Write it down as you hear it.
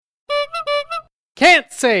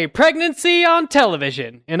Can't say pregnancy on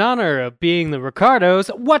television. In honor of being the Ricardos,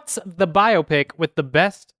 what's the biopic with the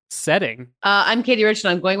best setting? I'm Katie Rich,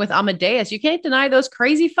 and I'm going with Amadeus. You can't deny those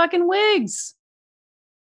crazy fucking wigs. Is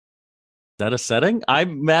that a setting?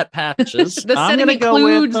 I'm Matt Patches. The I'm setting gonna go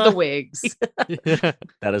includes with, the wigs.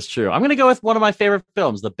 That is true. I'm going to go with one of my favorite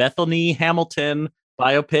films, the Bethany Hamilton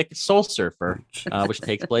biopic Soul Surfer, which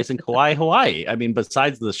takes place in Kauai, Hawaii. I mean,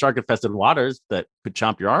 besides the shark-infested waters that could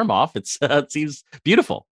chomp your arm off, it seems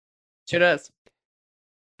beautiful. Sure does.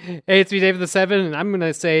 Hey, it's me, David the Seven, and I'm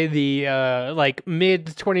gonna say the mid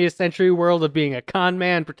 20th century world of being a con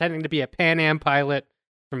man pretending to be a Pan Am pilot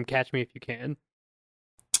from Catch Me If You Can.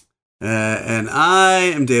 And I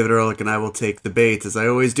am David Ehrlich, and I will take the bait, as I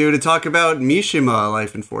always do, to talk about Mishima,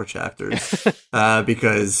 Life in 4 Chapters.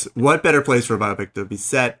 Because what better place for a biopic to be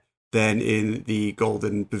set than in the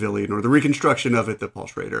Golden Pavilion, or the reconstruction of it that Paul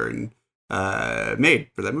Schrader made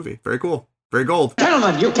for that movie. Very cool. Very gold.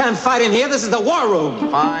 Gentlemen, you can't fight in here. This is the war room.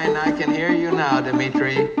 Fine, I can hear you now,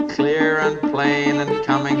 Dimitri. Clear and plain and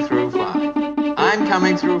coming through fine. I'm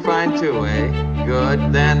coming through fine too, eh?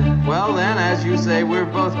 Good. Then, as you say, we're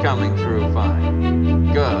both coming through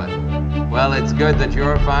fine. Good. Well, it's good that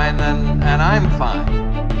you're fine and I'm fine.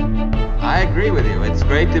 I agree with you. It's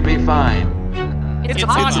great to be fine. It's a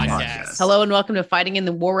podcast. Hello and welcome to Fighting in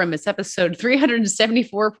the War Room. It's episode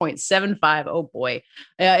 374.75. Oh boy.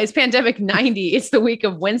 It's Pandemic 90. It's the week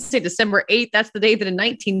of Wednesday, December 8th. That's the day that in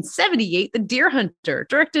 1978, The Deer Hunter,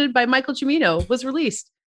 directed by Michael Cimino, was released.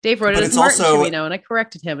 Dave wrote it as Martin Cimino, and I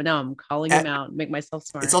corrected him, and now I'm calling him out and make myself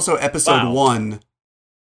smart. It's also episode 1,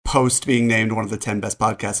 post being named one of the 10 best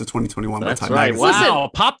podcasts of 2021 by Time Magazine. Wow, Listen,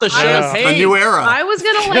 pop the champagne. A new era. I was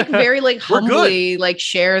gonna very humbly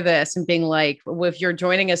share this and being like, well, if you're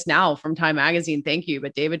joining us now from Time Magazine, thank you.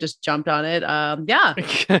 But David just jumped on it.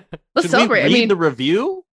 Let's celebrate. We read the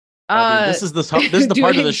review. This is the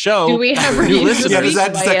part of the show. Do we have reviews? Yeah, does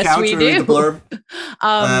that count to read the blurb?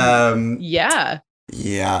 Yeah.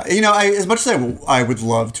 Yeah, as much as I would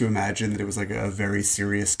love to imagine that it was like a very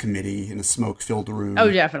serious committee in a smoke-filled room,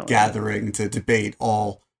 definitely gathering to debate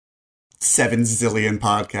all 7 zillion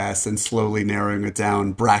podcasts and slowly narrowing it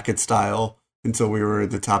down bracket style until we were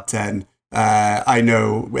in the top 10. I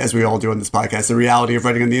know, as we all do on this podcast, the reality of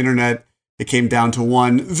writing on the internet, it came down to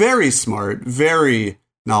one very smart, very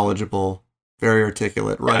knowledgeable, very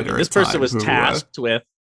articulate writer. This person was tasked with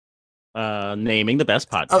naming the best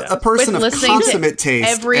podcast. A person of consummate taste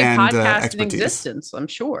every and podcast expertise. in existence, I'm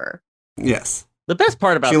sure. Yes. The best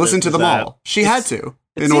part about she listened to them all. She had to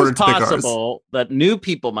in order to pick ours. It's possible that new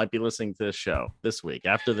people might be listening to this show this week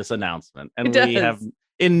after this announcement, and we have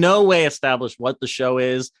in no way established what the show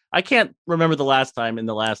is. I can't remember the last time in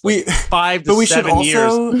the last 5 to 7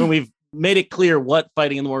 years when we've made it clear what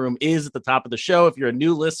Fighting in the War Room is at the top of the show. If you're a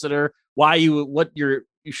new listener,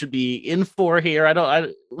 you should be in for here.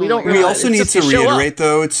 We also need to reiterate,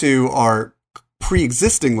 though, to our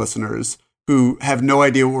pre-existing listeners who have no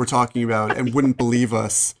idea what we're talking about and wouldn't believe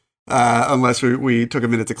us unless we took a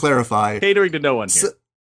minute to clarify. Catering to no one here.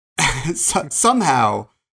 Somehow,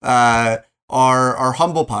 our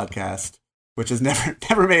humble podcast, which has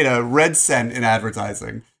never made a red cent in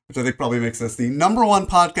advertising, which I think probably makes us the number 1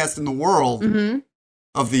 podcast in the world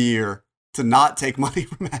of the year to not take money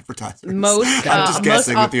from advertisers. I'm just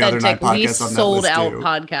guessing that the other 9 podcasts on that sold list out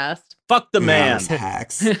podcast. Fuck the man.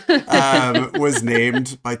 Hacks. Was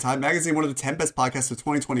named by Time Magazine one of the 10 best podcasts of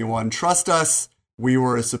 2021. Trust us, we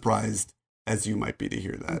were as surprised as you might be to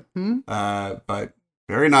hear that. But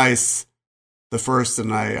very nice. The first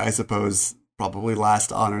and I suppose probably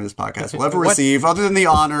last honor this podcast will ever receive, other than the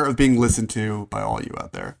honor of being listened to by all you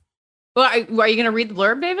out there. Well, are you going to read the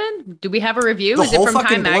blurb, David? Do we have a review? Is it from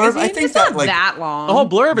Time Magazine? I think it's not that long. The whole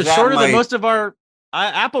blurb is shorter than most of our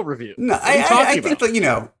Apple reviews. No, I think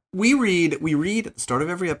that, we read at the start of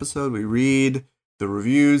every episode, we read the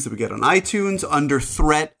reviews that we get on iTunes under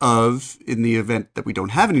threat of, in the event that we don't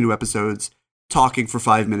have any new episodes, talking for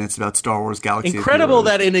 5 minutes about Star Wars Galaxy. Incredible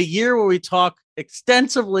that in a year where we talk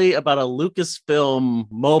extensively about a Lucasfilm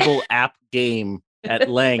mobile app game at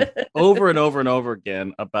length over and over and over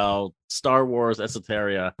again about Star Wars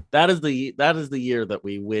Esoteria, that is the year that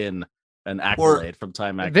we win an accolade from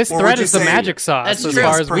Time Magazine. This thread is the magic sauce as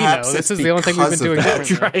far as we know. This is the only thing we've been doing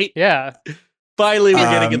differently. Right? Yeah. Finally,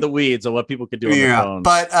 we're getting in the weeds on what people can do on their phones.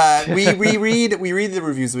 But we read the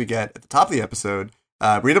reviews we get at the top of the episode.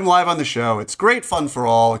 Read them live on the show. It's great fun for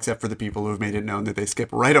all, except for the people who have made it known that they skip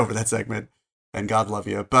right over that segment. And God love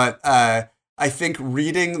you. But I think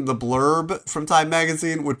reading the blurb from Time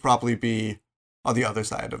Magazine would probably be on the other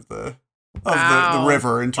side of the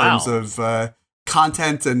river in terms of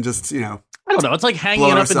content and just, I don't know. It's like hanging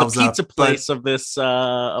it up in the pizza place of this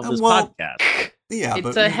podcast. Yeah,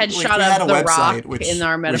 it's a headshot of the website, Rock in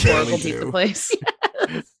our metaphorical pizza place.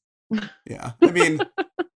 Yeah, I mean,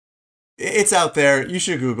 it's out there. You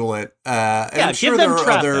should Google it. And I'm sure there are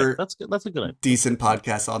other that's a good idea. Decent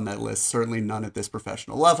podcasts on that list. Certainly none at this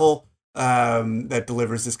professional level that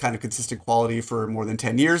delivers this kind of consistent quality for more than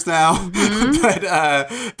 10 years now.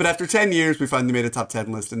 Mm-hmm. but after 10 years, we finally made a top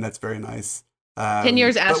 10 list, and that's very nice. 10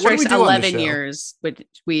 years, asterisk 11 years, which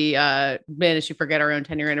we managed to forget our own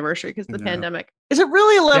 10-year anniversary because of the pandemic. Is it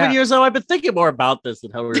really 11 years, though? I've been thinking more about this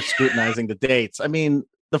and how we were scrutinizing the dates. I mean,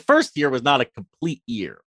 the first year was not a complete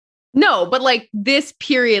year. No, but like this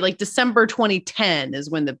period, like December 2010 is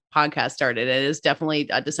when the podcast started. It is definitely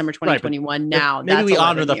December 2021 now. Maybe we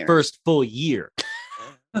honor the first full year.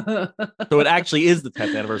 So it actually is the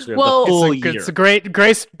 10th anniversary of the full year. It's a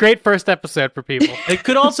great first episode for people. It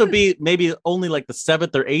could also be maybe only like the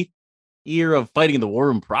 7th or 8th year of Fighting in the War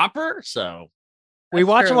Room proper. So we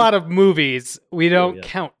watch a lot of movies. We don't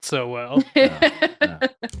count so well. No.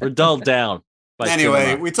 We're dulled down.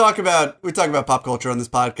 Anyway, we talk about pop culture on this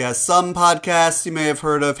podcast. Some podcasts you may have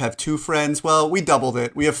heard of have 2 friends. Well, we doubled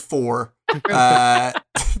it. We have 4.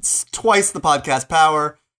 It's twice the podcast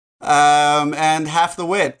power. And half the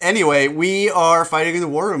wit. Anyway, we are Fighting in the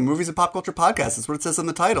War Room, movies and pop culture podcast. That's what it says in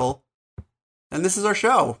the title. And this is our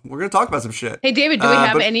show. We're going to talk about some shit. Hey, David, do we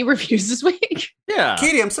have any reviews this week? Yeah.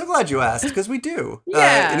 Katie, I'm so glad you asked, because we do.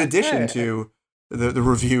 Yeah. In addition to the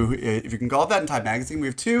review, if you can call it that, in Time Magazine, we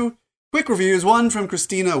have 2 quick reviews. One from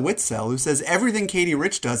Christina Witzel, who says, everything Katie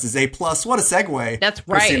Rich does is A+. What a segue. That's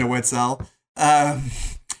right. Christina Witzel.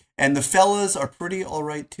 And the fellas are pretty all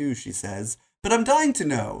right, too, she says. But I'm dying to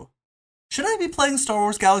know, should I be playing Star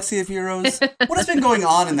Wars Galaxy of Heroes? What has been going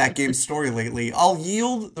on in that game's story lately? I'll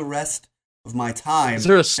yield the rest of my time. Is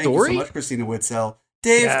there a story? Thank you so much, Christina Witzel.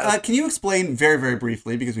 Dave, can you explain very, very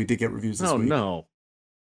briefly, because we did get reviews this week,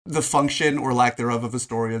 the function or lack thereof of a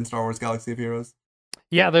story in Star Wars Galaxy of Heroes?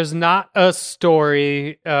 Yeah, there's not a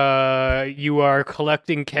story. You are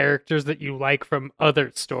collecting characters that you like from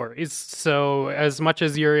other stories. So as much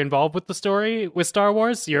as you're involved with the story with Star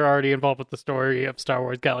Wars, you're already involved with the story of Star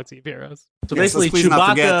Wars Galaxy of Heroes. So basically, please not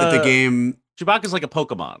forget that the game... Chewbacca's like a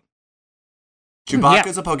Pokemon.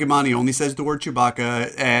 Chewbacca's a Pokemon. He only says the word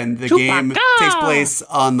Chewbacca, and the game takes place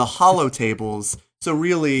on the holotables. So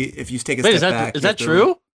really, if you take a step back... Is that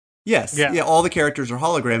true? Yes. Yeah. All the characters are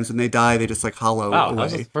holograms. When they die, they just like hollow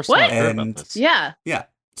away. Yeah.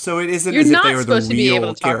 So it isn't You're as if not they were supposed the to be real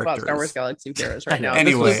able to characters. talk about Star Wars Galaxy of Heroes right now.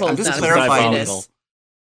 Anyway, I'm just clarifying this.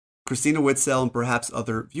 Christina Witzel and perhaps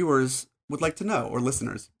other viewers would like to know, or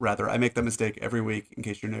listeners, rather. I make that mistake every week, in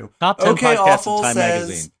case you're new. Top 10 Okay, podcasts Awful in Time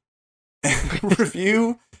says,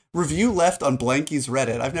 Magazine. review left on Blanky's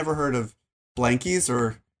Reddit. I've never heard of Blanky's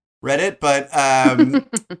or Reddit, but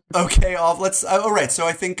okay, let's. All right, so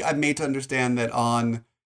I think I'm made to understand that on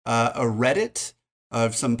a Reddit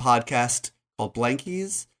of some podcast called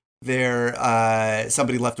Blankies, there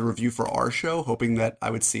somebody left a review for our show, hoping that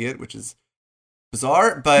I would see it, which is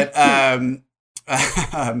bizarre. But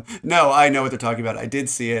no, I know what they're talking about. I did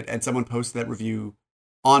see it, and someone posted that review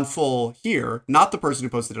on full here. Not the person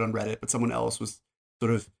who posted it on Reddit, but someone else was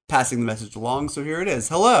sort of passing the message along. So here it is.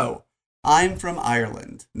 Hello. I'm from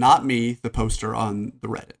Ireland, not me, the poster on the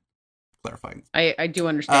Reddit. Clarifying. I do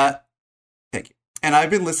understand. Thank you. And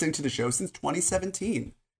I've been listening to the show since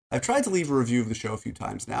 2017. I've tried to leave a review of the show a few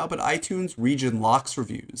times now, but iTunes region locks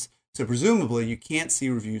reviews, so presumably you can't see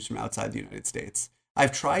reviews from outside the United States.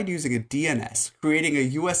 I've tried using a DNS, creating a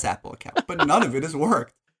US Apple account, but none of it has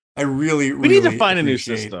worked. We need to find a new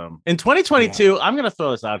system. In 2022, I'm going to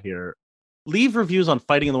throw this out here. Leave reviews on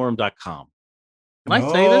fightingintheworm.com. Can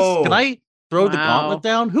I say this? Can I throw the gauntlet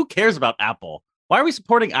down? Who cares about Apple? Why are we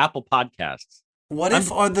supporting Apple podcasts? What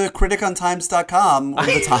if on the criticontimes.com, or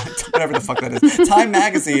the Time, whatever the fuck that is, Time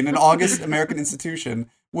Magazine, an August American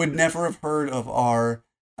institution, would never have heard of our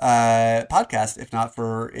podcast if not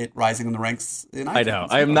for it rising in the ranks in iTunes? I know.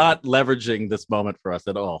 I am not leveraging this moment for us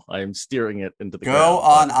at all. I am steering it into the Go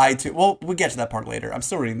on iTunes. Well, we'll get to that part later. I'm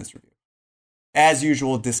still reading this review. As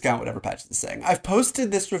usual, discount whatever Patches is saying. I've posted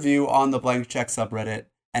this review on the Blank Check subreddit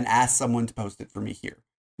and asked someone to post it for me here.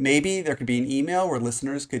 Maybe there could be an email where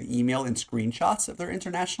listeners could email in screenshots of their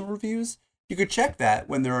international reviews. You could check that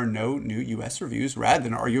when there are no new US reviews, rather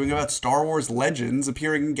than arguing about Star Wars Legends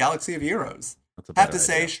appearing in Galaxy of Heroes. Have to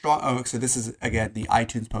say strong. Oh, so this is again the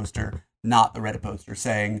iTunes poster, not the Reddit poster,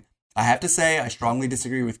 saying, I have to say I strongly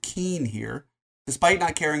disagree with Keen here. Despite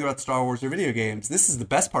not caring about Star Wars or video games, this is the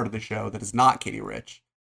best part of the show that is not Katie Rich.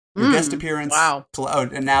 Your guest appearance. Wow.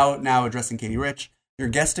 And now addressing Katie Rich. your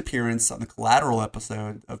guest appearance on the Collateral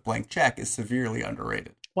episode of Blank Check is severely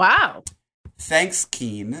underrated. Wow. Thanks,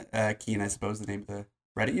 Keen. Keen, I suppose, the name of the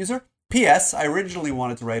Reddit user. P.S. I originally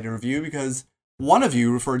wanted to write a review because one of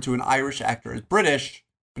you referred to an Irish actor as British,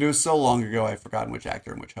 but it was so long ago I've forgotten which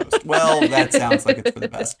actor and which host. Well, that sounds like it's for the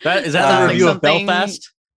best. Is that the review of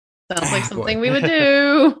Belfast? Sounds like something we would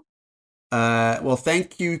do. Well,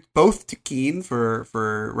 thank you both to Keen for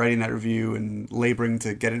writing that review and laboring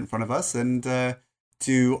to get it in front of us, and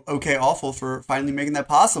to OK Awful for finally making that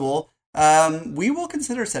possible. We will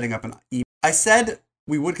consider setting up an email. I said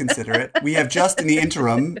we would consider it. We have just in the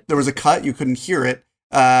interim, there was a cut, you couldn't hear it,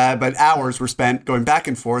 but hours were spent going back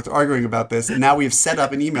and forth arguing about this, and now we have set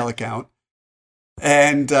up an email account.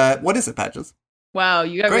 And what is it, Patches? Wow,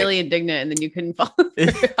 you got really indignant and then you couldn't follow through.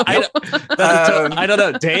 I don't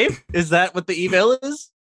know. Dave, is that what the email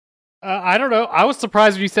is? I don't know. I was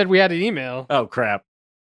surprised when you said we had an email. Oh, crap.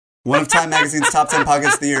 One of Time Magazine's top 10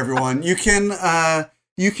 podcasts of the year, everyone. You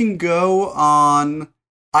can go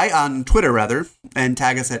on Twitter, rather, and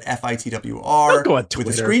tag us at FITWR go on Twitter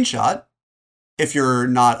with a screenshot if you're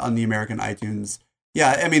not on the American iTunes.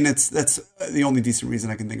 Yeah, I mean, that's the only decent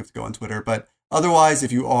reason I can think of to go on Twitter, but otherwise,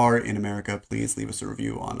 if you are in America, please leave us a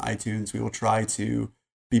review on iTunes. We will try to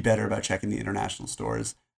be better about checking the international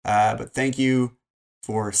stores. But thank you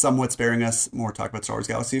for somewhat sparing us more talk about Star Wars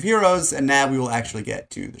Galaxy of Heroes. And now we will actually get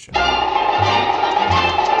to the show.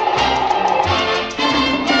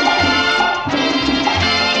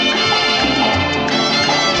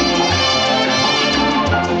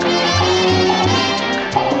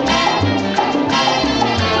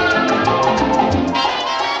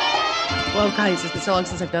 Well, guys, it's been so long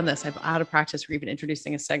since I've done this. I'm out of practice for even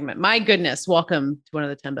introducing a segment. My goodness, welcome to one of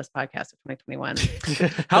the 10 best podcasts of 2021.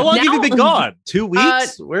 How long have you been gone? 2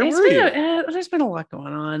 weeks? Where were you? There's been a lot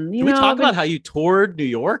going on. Can we talk about how you toured New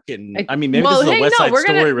York? And I mean, maybe this is a West Side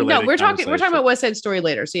Story related. No, we're talking about West Side Story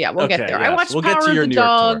later. So yeah, we'll get there. Yes. I watched Power of the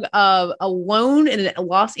Dog alone in a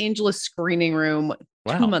Los Angeles screening room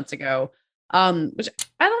 2 months ago. Which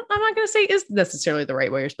I'm not going to say is necessarily the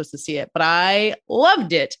right way you're supposed to see it, but I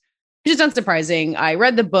loved it. Which is unsurprising. I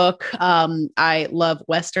read the book. I love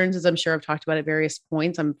Westerns, as I'm sure I've talked about at various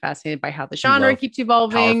points. I'm fascinated by how the genre keeps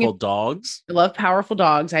evolving. Powerful dogs. I love powerful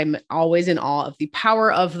dogs. I'm always in awe of the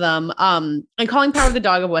power of them. And calling Power of the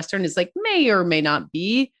Dog a Western is like may or may not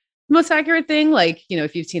be the most accurate thing. Like, you know,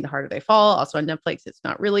 if you've seen The Harder They Fall, also on Netflix, it's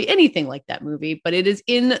not really anything like that movie, but it is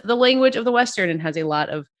in the language of the Western and has a lot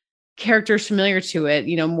of characters familiar to it.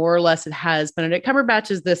 You know, more or less it has Benedict Cumberbatch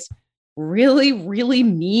as this really, really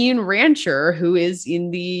mean rancher who is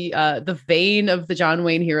in the vein of the John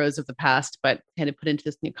Wayne heroes of the past, but kind of put into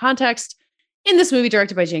this new context in this movie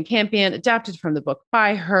directed by Jane Campion, adapted from the book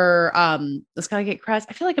by her. Let's gotta get Kress.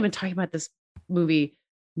 I feel like I've been talking about this movie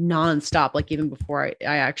nonstop, like even before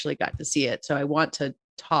I actually got to see it. So I want to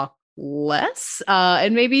talk less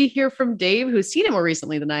and maybe hear from Dave, who's seen it more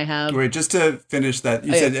recently than I have. Wait, just to finish that,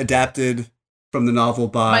 you said adapted from the novel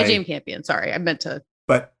by Jane Campion. Sorry, I meant to.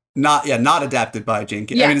 But not adapted by Jane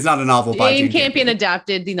Campion. Yeah. I mean, it's not a novel by Jane Campion.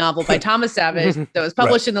 Adapted the novel by Thomas Savage that was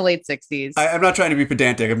published in the late 60s. I'm not trying to be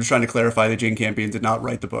pedantic. I'm just trying to clarify that Jane Campion did not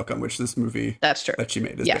write the book on which this movie That's true. that she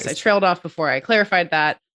made is Yes, based. I trailed off before I clarified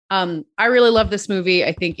that. I really love this movie.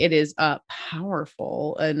 I think it is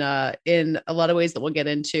powerful and in a lot of ways that we'll get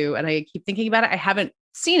into. And I keep thinking about it. I haven't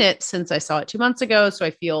seen it since I saw it 2 months ago, so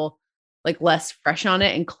I feel like less fresh on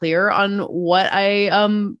it and clear on what I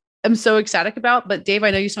I'm so ecstatic about. But Dave,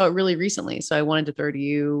 I know you saw it really recently, so I wanted to throw to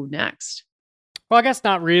you next. Well, I guess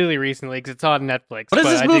not really recently because it's on Netflix. What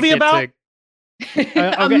is this movie about?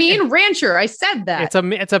 A mean rancher. I said that.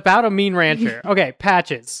 It's about a mean rancher. Okay,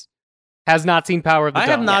 Patches has not seen Power of the Dog.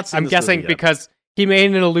 I have not seen I'm guessing because he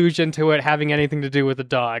made an allusion to it having anything to do with a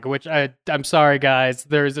dog, which I'm sorry, guys.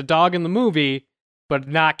 There's a dog in the movie, but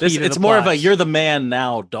not key to the plot. It's more of a "you're the man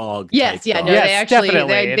now" dog. Yes, yeah, dog. no, yes,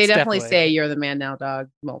 they definitely say "you're the man now" dog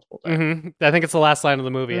multiple times. Mm-hmm. I think it's the last line of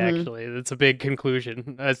the movie. Actually, it's a big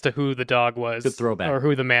conclusion as to who the dog was, good throwback, or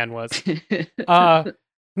who the man was.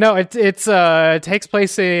 No, it takes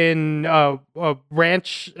place in a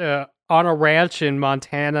ranch. On a ranch in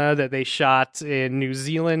Montana that they shot in New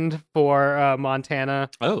Zealand for Montana.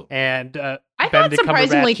 Oh, and I thought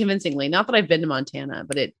surprisingly convincingly. Not that I've been to Montana,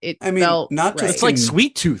 but it felt not just it's like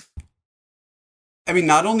Sweet Tooth. I mean,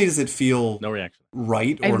 not only does it feel no reaction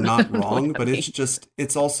right or not wrong, but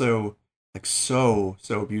it's also like so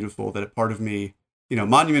beautiful that a part of me, you know,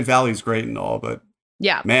 Monument Valley is great and all, but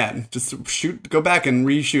yeah, man, just go back and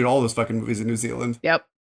reshoot all those fucking movies in New Zealand. Yep.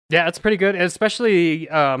 Yeah, it's pretty good. Especially,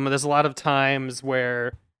 there's a lot of times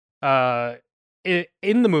where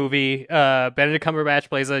in the movie, Benedict Cumberbatch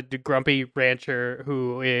plays a grumpy rancher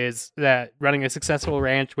who is running a successful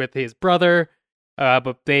ranch with his brother,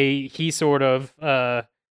 but he sort of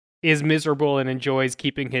is miserable and enjoys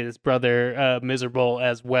keeping his brother miserable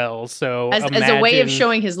as well. So as a way of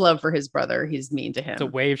showing his love for his brother, he's mean to him. It's a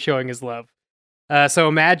way of showing his love. So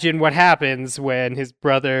imagine what happens when his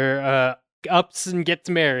brother ups and gets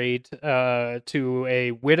married to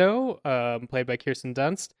a widow, played by Kirsten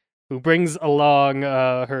Dunst, who brings along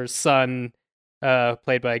her son,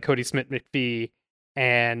 played by Cody Smith-McPhee,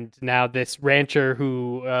 and now this rancher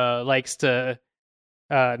who likes to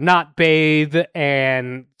not bathe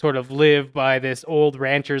and sort of live by this old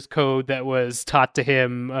rancher's code that was taught to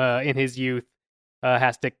him in his youth,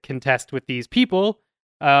 has to contest with these people.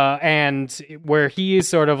 And where he is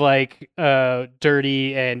sort of like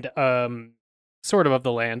dirty and sort of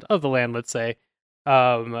the land, let's say.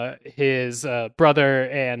 His brother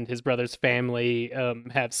and his brother's family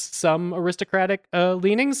have some aristocratic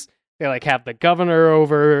leanings. They like have the governor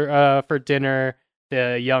over for dinner.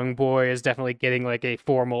 The young boy is definitely getting like a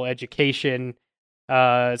formal education.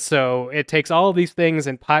 So it takes all of these things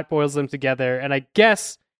and pot boils them together. And I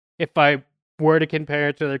guess if I were to compare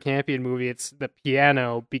it to their Campion movie, it's The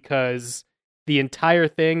Piano, because the entire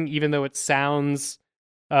thing, even though it sounds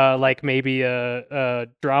like maybe a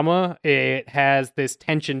drama, it has this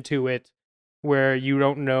tension to it where you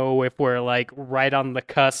don't know if we're like right on the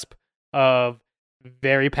cusp of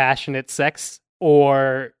very passionate sex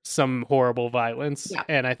or some horrible violence. Yeah.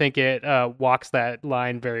 And I think it walks that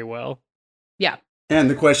line very well. Yeah. And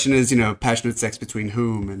the question is, passionate sex between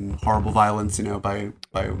whom, and horrible violence, by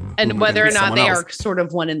and whether or not they are sort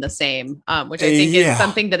of one and the same, which I think is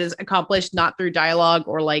something that is accomplished not through dialogue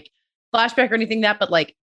or like flashback or anything but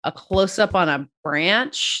like a close up on a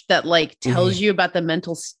branch that like tells you about the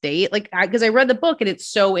mental state. Like, because I read the book and it's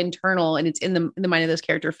so internal, and it's in the mind of this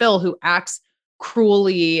character, Phil, who acts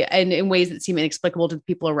cruelly and in ways that seem inexplicable to the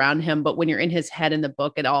people around him. But when you're in his head in the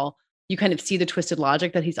book at all, you kind of see the twisted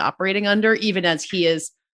logic that he's operating under, even as he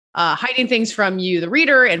is hiding things from you, the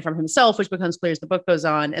reader, and from himself, which becomes clear as the book goes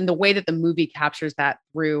on. And the way that the movie captures that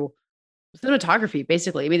through cinematography,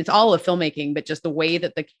 basically. I mean, it's all of filmmaking, but just the way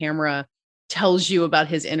that the camera tells you about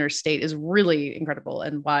his inner state is really incredible,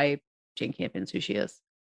 and why Jane Campion's who she is.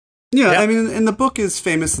 Yeah, I mean, and the book is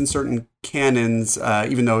famous in certain canons,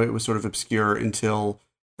 even though it was sort of obscure until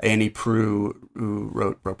Annie Proulx, who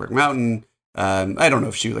wrote Brokeback Mountain. I don't know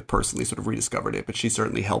if she personally sort of rediscovered it, but she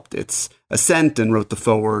certainly helped its ascent and wrote the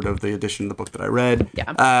foreword of the edition of the book that I read.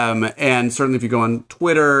 Yeah. And certainly if you go on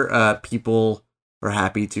Twitter, people are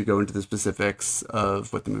happy to go into the specifics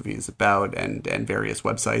of what the movie is about, and various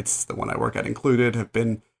websites, the one I work at included, have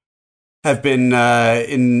been in a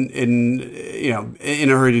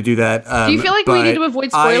hurry to do that. Do you feel like we need to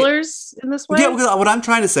avoid spoilers in this way? Yeah, because what I'm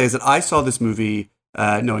trying to say is that I saw this movie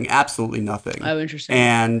knowing absolutely nothing. Oh, interesting.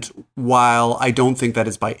 And while I don't think that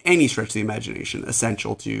is by any stretch of the imagination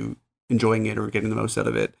essential to enjoying it or getting the most out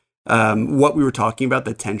of it, what we were talking about,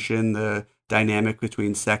 the tension, the dynamic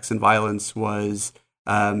between sex and violence, was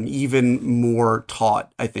even more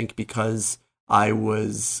taut, I think, because I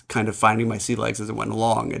was kind of finding my sea legs as it went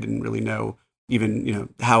along. I didn't really know even,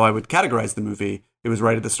 how I would categorize the movie. It was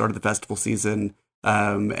right at the start of the festival season,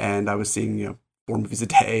 and I was seeing, 4 movies a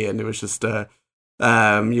day, and it was just getting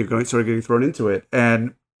thrown into it.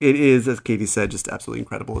 And it is, as Katie said, just absolutely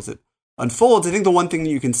incredible as it unfolds. I think the one thing that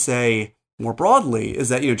you can say more broadly is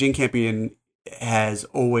that, Jane Campion has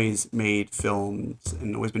always made films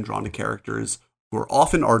and always been drawn to characters who are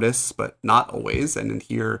often artists, but not always. And in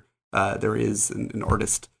here, there is an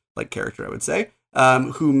artist-like character, I would say,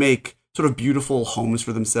 who make sort of beautiful homes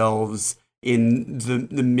for themselves in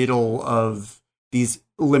the middle of these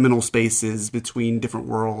liminal spaces between different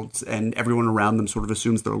worlds, and everyone around them sort of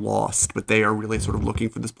assumes they're lost, but they are really sort of looking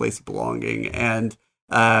for this place of belonging. And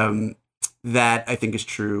that, I think, is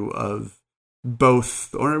true of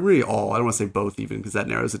both, or really all, I don't want to say both even, because that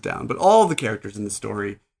narrows it down, but all the characters in the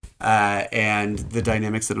story, and the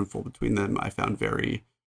dynamics that unfold between them, I found very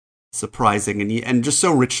surprising and just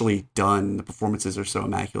so richly done. The performances are so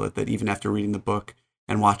immaculate that even after reading the book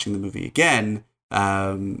and watching the movie again,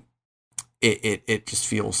 it just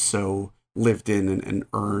feels so lived in and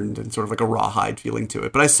earned, and sort of like a rawhide feeling to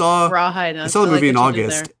it. But I saw the movie in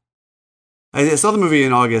August. I saw the movie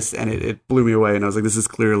in August, and it blew me away. And I was like, this is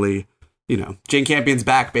clearly, Jane Campion's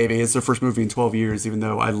back, baby. It's her first movie in 12 years, even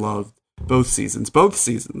though I loved both seasons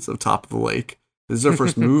of Top of the Lake. This is her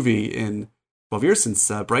first movie in 12 years since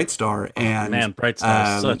Bright Star. And man, Bright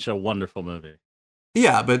Star is such a wonderful movie.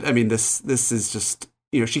 Yeah, but I mean, this is just,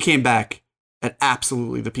 she came back at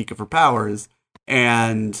absolutely the peak of her powers.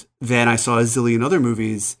 And then I saw a zillion other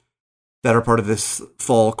movies that are part of this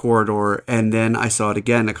fall corridor. And then I saw it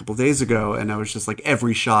again a couple days ago, and I was just like,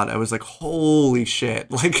 every shot, I was like, holy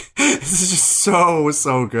shit. Like, this is just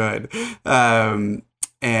so good. And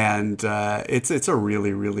it's a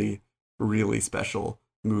really, really, really special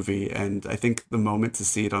movie. And I think the moment to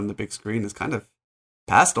see it on the big screen is kind of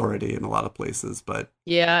past already in a lot of places, but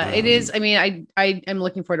yeah, it is. I mean, I am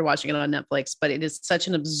looking forward to watching it on Netflix, but it is such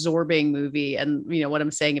an absorbing movie. And you know what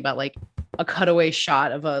I'm saying about like a cutaway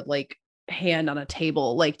shot of a like hand on a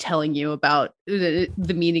table, like telling you about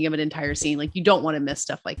the meaning of an entire scene. Like you don't want to miss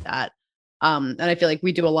stuff like that. And I feel like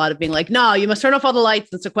we do a lot of being like, no, you must turn off all the lights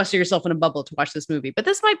and sequester yourself in a bubble to watch this movie. But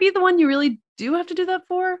this might be the one you really do have to do that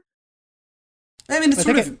for. I mean,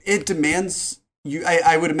 it demands you.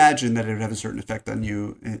 I would imagine that it would have a certain effect on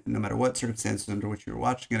you, no matter what circumstances under which you were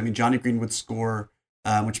watching it. I mean, Johnny Greenwood's score,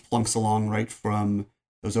 which plunks along right from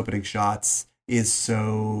those opening shots, is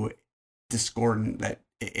so discordant that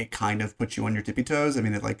it kind of puts you on your tippy toes. I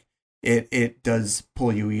mean, it does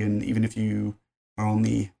pull you in, even if you are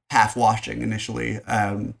only half watching initially.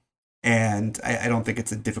 And I don't think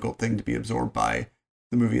it's a difficult thing to be absorbed by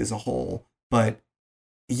the movie as a whole. But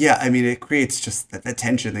yeah, I mean, it creates just that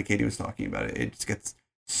tension that Katie was talking about. It just gets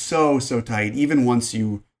so tight, even once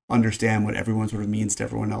you understand what everyone sort of means to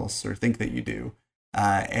everyone else, or think that you do.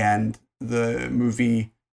 And the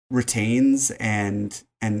movie retains and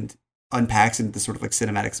unpacks into this sort of like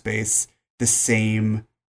cinematic space the same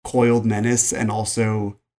coiled menace, and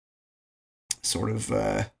also sort of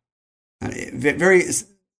very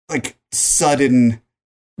like sudden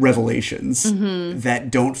revelations that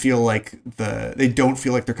don't feel like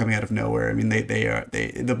they're coming out of nowhere. I mean,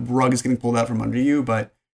 the rug is getting pulled out from under you,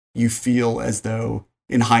 but you feel as though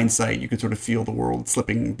in hindsight you could sort of feel the world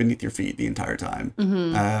slipping beneath your feet the entire time.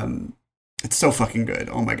 It's so fucking good.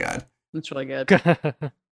 Oh my god, it's really good.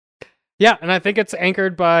 Yeah, and I think it's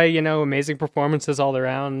anchored by, you know, amazing performances all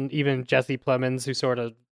around. Even Jesse Plemons, who sort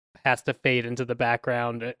of has to fade into the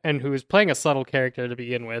background and who is playing a subtle character to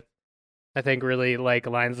begin with, I think really like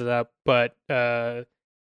lines it up. But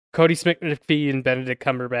Cody Smith-McPhee and Benedict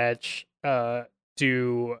Cumberbatch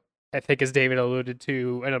do, I think, as David alluded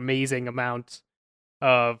to, an amazing amount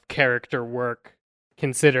of character work,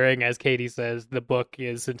 considering, as Katie says, the book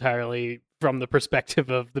is entirely from the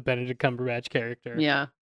perspective of the Benedict Cumberbatch character. Yeah.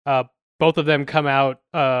 Both of them come out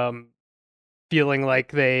feeling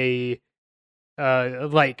like they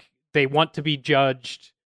want to be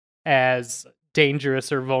judged as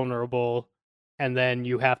dangerous or vulnerable, and then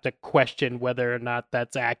you have to question whether or not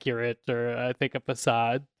that's accurate, or I think a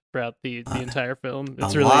facade throughout the entire film.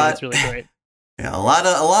 It's really great. Yeah, a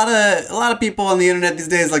lot of people on the internet these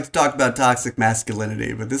days like to talk about toxic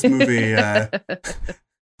masculinity, but this movie,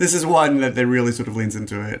 this is one that really sort of leans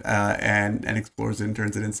into it and explores it and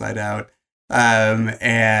turns it inside out,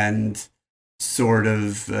 and sort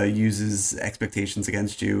of uses expectations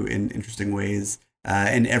against you in interesting ways.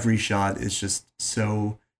 And every shot is just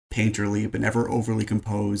so painterly, but never overly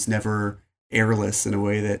composed, never airless in a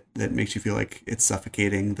way that makes you feel like it's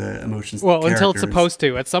suffocating the emotions. Well, until it's supposed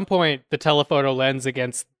to. At some point, the telephoto lens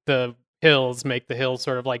against the hills make the hills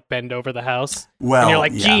sort of like bend over the house. Well, and you're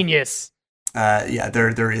like, genius.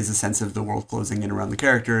 There is a sense of the world closing in around the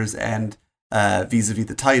characters, and vis-a-vis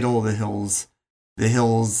the title, the hills. They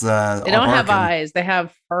don't have eyes; they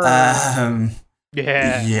have fur.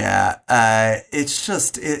 It's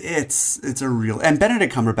just it's a real, and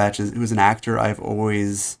Benedict Cumberbatch who's an actor I've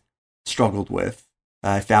always struggled with.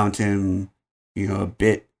 I found him, a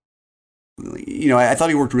bit. I thought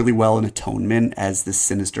he worked really well in Atonement as this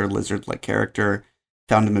sinister lizard-like character.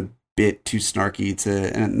 Found him a bit too snarky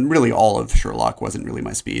and really all of Sherlock wasn't really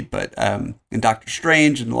my speed, but in Doctor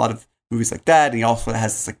Strange and a lot of movies like that, and he also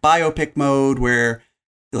has this like biopic mode where,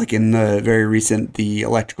 like in the very recent The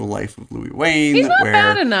Electrical Life of Louis Wayne, he's not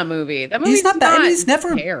bad in that movie. That movie's not bad. He's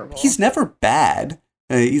never terrible. He's never bad.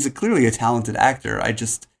 He's clearly a talented actor. I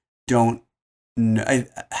just don't know.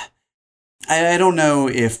 I don't know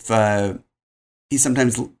if he's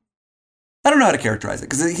sometimes. I don't know how to characterize it,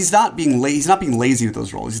 because he's not being lazy with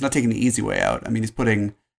those roles. He's not taking the easy way out. I mean, he's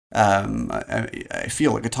putting, I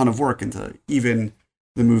feel like, a ton of work into even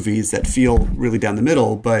the movies that feel really down the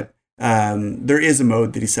middle. But there is a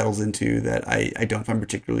mode that he settles into that I don't find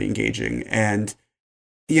particularly engaging. And,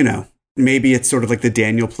 maybe it's sort of like the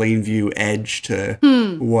Daniel Plainview edge to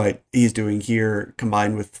what he's doing here,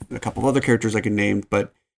 combined with a couple of other characters I can name.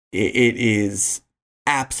 But it is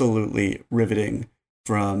absolutely riveting.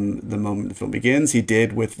 From the moment the film begins. He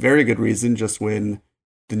did, with very good reason, just win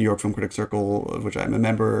the New York Film Critics Circle, of which I'm a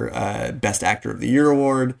member, Best Actor of the Year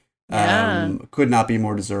award. Yeah. Could not be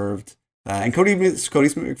more deserved. And Cody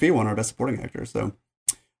McPhee won our Best Supporting Actor. So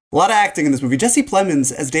a lot of acting in this movie. Jesse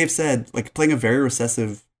Plemons, as Dave said, like playing a very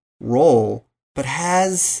recessive role, but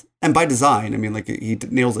has, and by design, I mean, like he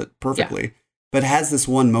nails it perfectly, but has this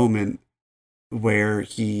one moment where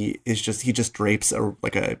he just drapes a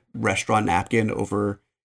restaurant napkin over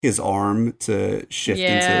his arm to shift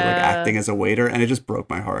into like acting as a waiter, and it just broke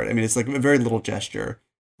my heart. I mean, it's like a very little gesture,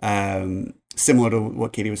 similar to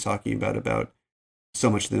what Katie was talking about so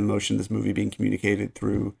much of the emotion of this movie being communicated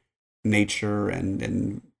through nature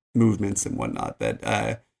and movements and whatnot.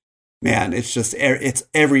 That man, it's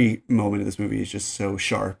every moment of this movie is just so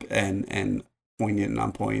sharp and poignant and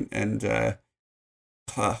on point, and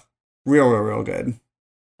real good.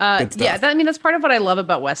 That's part of what I love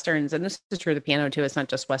about Westerns, and this is true of the piano too. It's not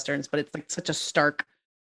just Westerns, but it's like such a stark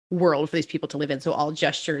world for these people to live in. So all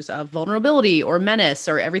gestures of vulnerability or menace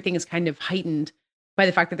or everything is kind of heightened by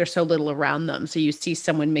the fact that there's so little around them. So you see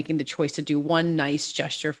someone making the choice to do one nice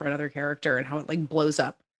gesture for another character and how it like blows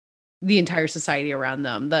up the entire society around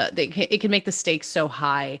them. It can make the stakes so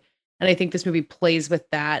high. And I think this movie plays with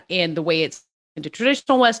that, and the way it's into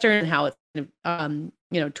traditional Western and how it's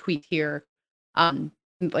tweaked here.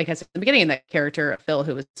 Like I said in the beginning, that character Phil,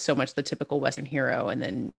 who was so much the typical Western hero, and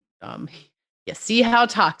then you see how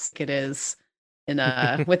toxic it is,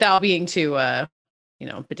 and without being too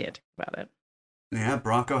pedantic about it. Yeah,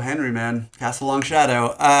 Bronco Henry, man, Cast a Long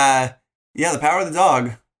Shadow. The Power of the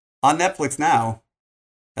Dog on Netflix now.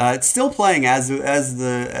 It's still playing as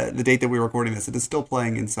the date that we're recording this. It is still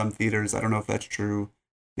playing in some theaters. I don't know if that's true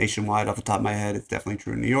nationwide off the top of my head. It's definitely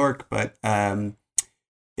true in New York, but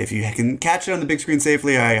if you can catch it on the big screen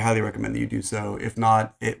safely, I highly recommend that you do so. If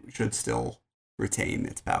not, it should still retain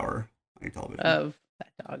its power on your television. Of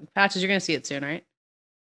that dog. Patches, you're going to see it soon, right?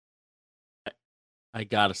 I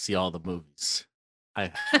got to see all the movies.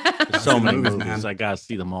 There's so many movies, man. I got to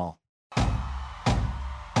see them all.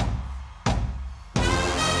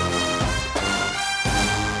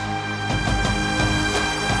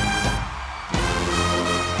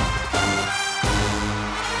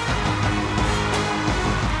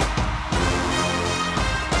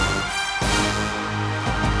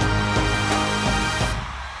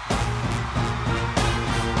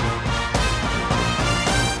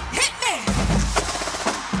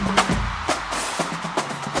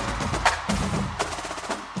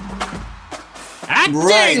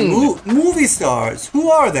 Right, movie stars. Who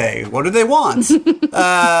are they? What do they want?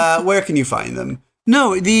 Where can you find them?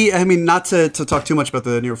 No, not to talk too much about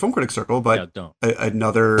the New York Film Critics Circle, but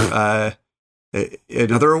another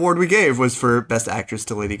award we gave was for Best Actress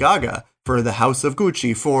to Lady Gaga for The House of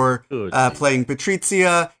Gucci for playing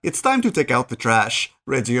Patrizia. It's time to take out the trash,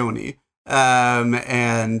 Reggiani.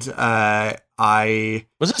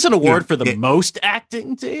 Was this an award for the most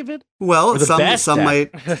acting, David? Well, some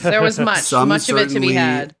might. There was much of it to be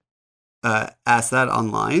had. Ask that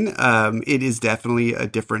online. It is definitely a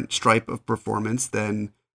different stripe of performance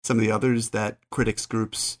than some of the others that critics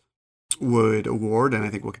groups would award, and I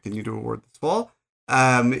think we'll continue to award this fall.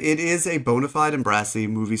 It is a bona fide and brassy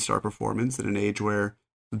movie star performance in an age where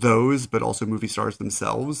those, but also movie stars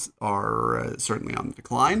themselves, are certainly on the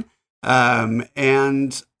decline.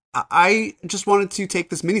 And I just wanted to take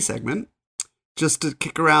this mini segment just to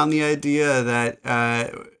kick around the idea that,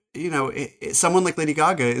 someone like Lady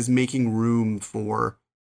Gaga is making room for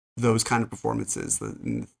those kind of performances.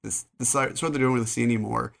 This sort that they don't really see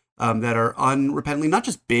anymore, that are unrepentantly not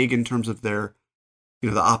just big in terms of their,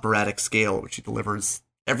 the operatic scale, which she delivers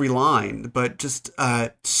every line, but just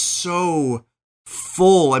so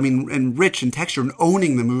full, and rich in texture and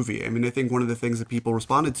owning the movie. I think one of the things that people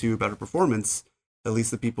responded to about her performance, at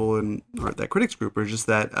least the people in that critics group, are just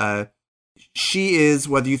that she is,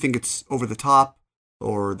 whether you think it's over the top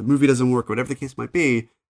or the movie doesn't work, whatever the case might be.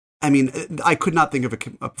 I could not think of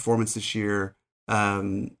a performance this year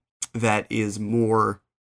that is more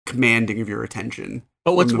commanding of your attention.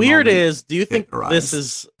 But what's weird is, do you think this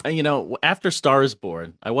is, after Star is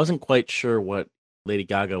Born, I wasn't quite sure what Lady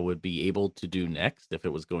Gaga would be able to do next, if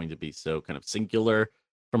it was going to be so kind of singular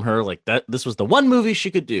from her, like that this was the one movie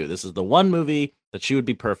she could do. This is the one movie that she would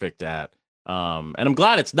be perfect at. And I'm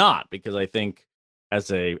glad it's not, because I think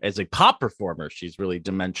as a pop performer, she's really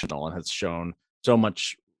dimensional and has shown so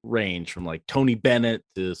much range, from like Tony Bennett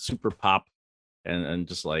to super pop, and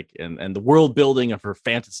just like and the world building of her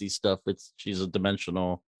fantasy stuff. She's a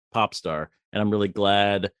dimensional pop star, and I'm really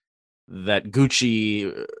glad that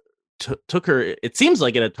Gucci took her, it seems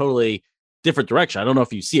like, in a totally different direction. I don't know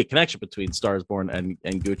if you see a connection between Star is Born and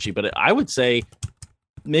Gucci, but I would say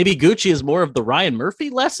maybe Gucci is more of the Ryan Murphy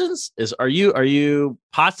lessons. Are you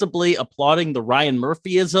possibly applauding the Ryan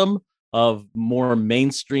Murphyism of more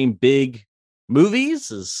mainstream big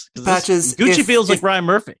movies? Patches, Gucci feels like Ryan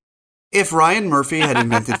Murphy. If Ryan Murphy had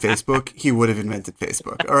invented Facebook, he would have invented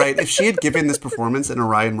Facebook. All right. If she had given this performance in a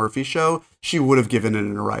Ryan Murphy show, she would have given it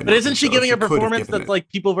in a Ryan. But isn't Murphy she show. giving a performance that's like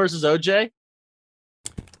People versus OJ?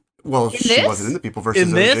 Well, she wasn't in the People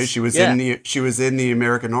versus OJ. She was in the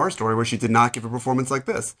American Horror Story, where she did not give a performance like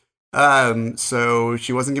this. So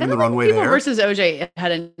she wasn't given the runway there. People versus OJ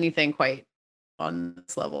had anything quite on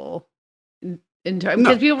this level in terms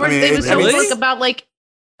because People versus it was so much about like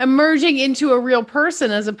emerging into a real person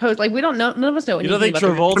as opposed like we don't know, none of us know anything about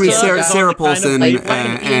Travolta. I mean, Sarah Paulson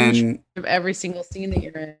and of every single scene that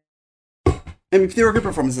you're in. I mean, there were good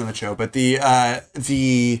performances in the show, but there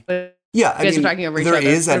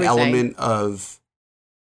is an element of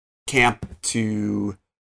camp to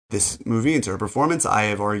this movie and to her performance.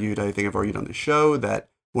 I think I've argued on the show that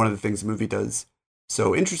one of the things the movie does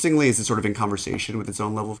so interestingly is it's sort of in conversation with its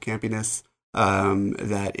own level of campiness,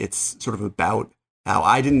 that it's sort of about how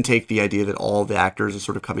I didn't take the idea that all the actors are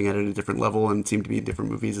sort of coming at it at a different level and seem to be in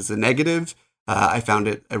different movies as a negative. I found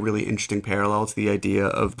it a really interesting parallel to the idea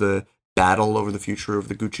of the battle over the future of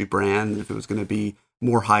the Gucci brand, if it was going to be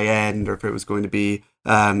more high end or if it was going to be,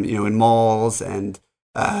 in malls. And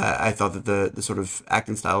I thought that the sort of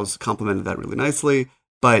acting styles complemented that really nicely.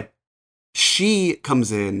 But she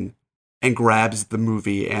comes in and grabs the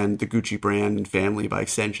movie and the Gucci brand and family by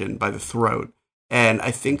extension by the throat. And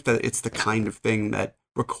I think that it's the kind of thing that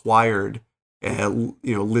required,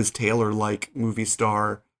 Liz Taylor-like movie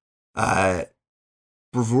star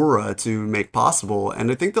bravura to make possible.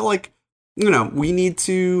 And I think that, we need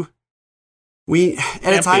to.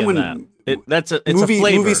 At a time when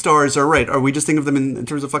movie stars are right. Are we just think of them in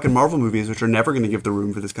terms of fucking Marvel movies, which are never going to give the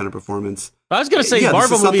room for this kind of performance? I was going to say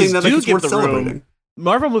Marvel movies do give the room.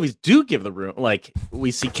 Marvel movies do give the room. Like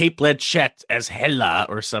we see Cate Blanchett as Hela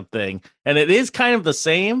or something, and it is kind of the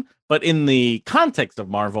same, but in the context of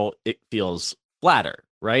Marvel, it feels flatter,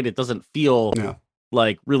 right? It doesn't feel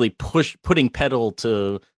like really putting pedal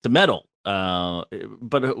to metal.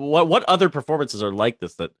 But what other performances are like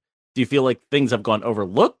this? That do you feel like things have gone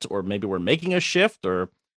overlooked, or maybe we're making a shift, or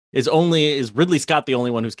is Ridley Scott the only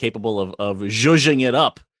one who's capable of zhuzhing it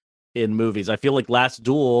up in movies? I feel like Last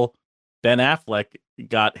Duel, Ben Affleck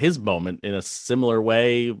got his moment in a similar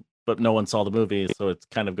way, but no one saw the movie, so it's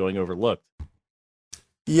kind of going overlooked.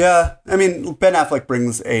 Yeah, I mean, Ben Affleck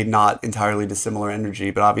brings a not entirely dissimilar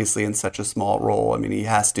energy, but obviously in such a small role. I mean, he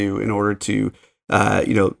has to, in order to,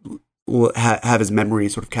 have his memory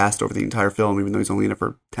sort of cast over the entire film, even though he's only in it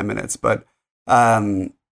for 10 minutes. But, I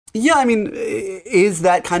mean, is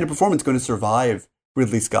that kind of performance going to survive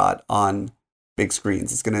Ridley Scott on big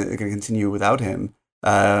screens? It's going to continue without him.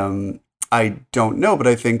 I don't know, but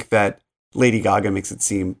I think that Lady Gaga makes it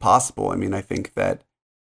seem possible. I mean, I think that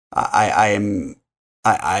I'm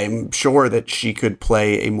sure that she could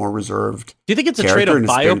play a more reserved. Do you think it's a trait of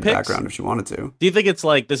biopics? Background if she wanted to. Do you think it's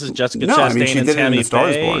like this is Jessica Chastain and Tammy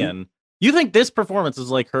Faye, and you think this performance is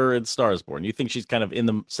like her in Star is Born? You think she's kind of in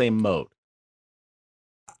the same mode?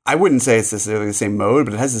 I wouldn't say it's necessarily the same mode,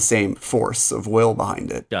 but it has the same force of will behind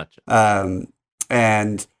it. Gotcha.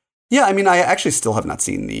 And yeah, I mean, I actually still have not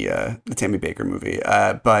seen the Tammy Baker movie,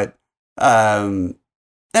 but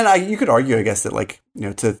you could argue, I guess, that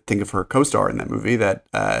to think of her co-star in that movie, that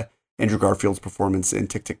Andrew Garfield's performance in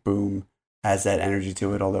Tick, Tick, Boom has that energy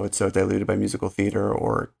to it, although it's so diluted by musical theater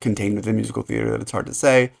or contained within musical theater that it's hard to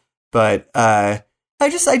say. But I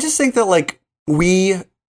just think that we,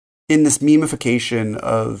 in this memification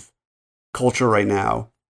of culture right now,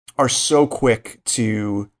 are so quick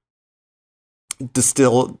to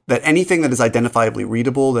distill that anything that is identifiably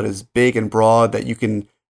readable, that is big and broad, that you can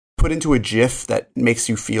put into a GIF that makes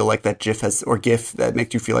you feel like that GIF has, or GIF that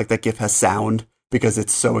makes you feel like that GIF has sound because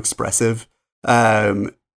it's so expressive,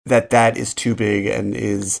 that is too big and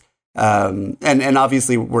is, and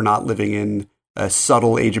obviously we're not living in a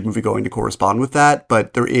subtle age of moviegoing to correspond with that,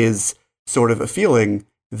 but there is sort of a feeling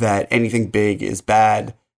that anything big is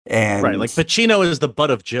bad. And right, like Pacino is the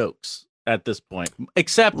butt of jokes at this point,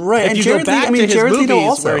 except right. If and you Jared go back Lee, to his Jared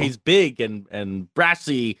movies where he's big and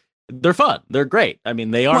brassy, they're fun. They're great. I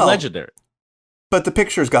mean, they are legendary. But the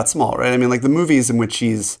pictures got small, right? I mean, the movies in which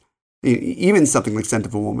he's, even something like Scent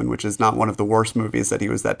of a Woman, which is not one of the worst movies that he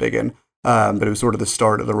was that big in, but it was sort of the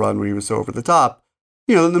start of the run where he was so over the top.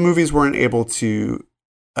 The movies weren't able to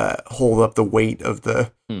hold up the weight of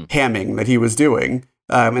the hamming that he was doing.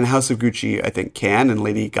 And House of Gucci, I think, can, and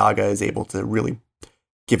Lady Gaga is able to really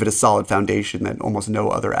give it a solid foundation that almost no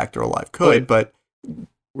other actor alive could. But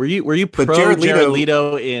were you pro Jared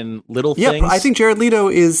Leto in Little Things? Yeah, I think Jared Leto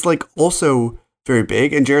is also very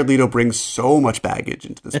big. And Jared Leto brings so much baggage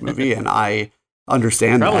into this movie, and I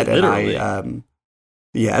understand Probably that. Literally. And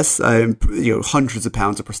yes, hundreds of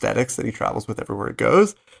pounds of prosthetics that he travels with everywhere it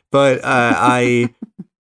goes. But I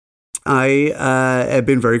have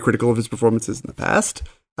been very critical of his performances in the past.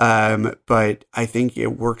 But I think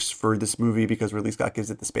it works for this movie because Ridley Scott gives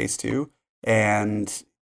it the space too. And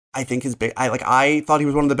I think I thought he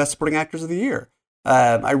was one of the best supporting actors of the year.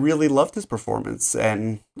 I really loved his performance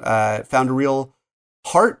and found a real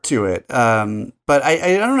heart to it. But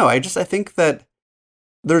I don't know. I think that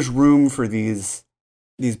there's room for these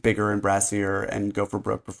bigger and brassier and go for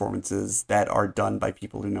broke performances that are done by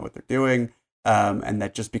people who know what they're doing. And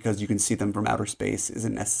that just because you can see them from outer space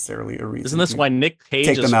isn't necessarily a reason. Isn't this why Nick Cage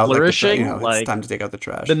take is them out flourishing? It's time to take out the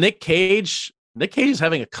trash. The Nick Cage is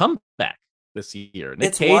having a comeback this year.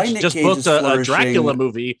 Nick Cage just booked a Dracula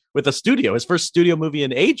movie with a studio, his first studio movie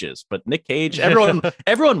in ages. But Nick Cage,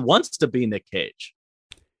 everyone wants to be Nick Cage.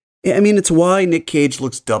 I mean, it's why Nick Cage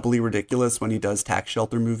looks doubly ridiculous when he does tax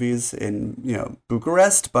shelter movies in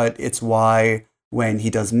Bucharest. But it's why when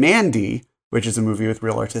he does Mandy, which is a movie with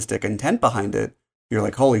real artistic intent behind it, you're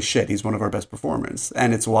like, holy shit, he's one of our best performers.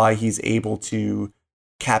 And it's why he's able to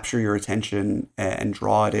capture your attention and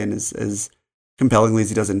draw it in as compellingly as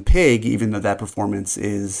he does in Pig, even though that performance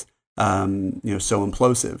is, so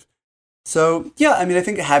implosive. So, yeah, I mean, I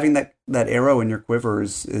think having that arrow in your quiver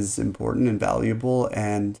is important and valuable.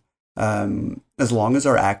 And as long as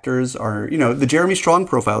our actors are, the Jeremy Strong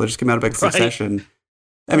profile that just came out about Succession,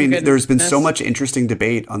 I mean, there's been so much interesting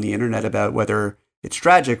debate on the internet about whether it's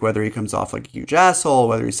tragic, whether he comes off like a huge asshole,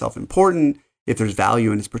 whether he's self-important, if there's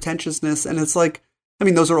value in his pretentiousness. And it's like, I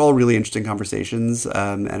mean, those are all really interesting conversations.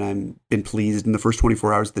 And I've been pleased in the first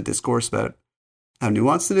 24 hours of the discourse about how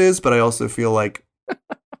nuanced it is. But I also feel like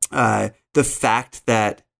the fact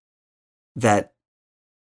that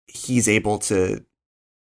he's able to,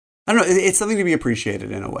 I don't know, it's something to be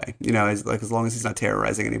appreciated in a way, as long as he's not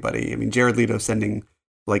terrorizing anybody. I mean, Jared Leto sending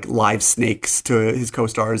like live snakes to his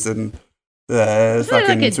co-stars and the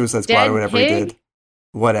fucking Suicide Squad or whatever he did.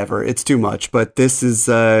 Whatever. It's too much. But this is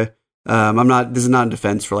this is not in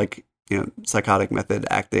defense for psychotic method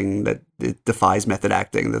acting that it defies method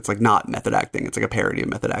acting. That's like not method acting. It's like a parody of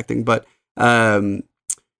method acting. But it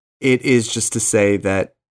is just to say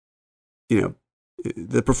that,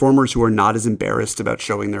 the performers who are not as embarrassed about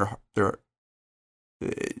showing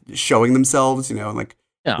showing themselves,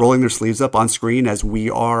 rolling their sleeves up on screen as we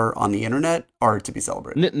are on the internet are to be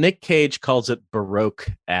celebrated. Nick Cage calls it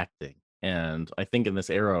Baroque acting. And I think in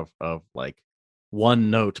this era of like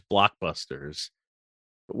one-note blockbusters,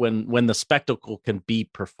 when the spectacle can be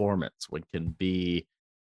performance, when can be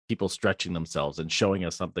people stretching themselves and showing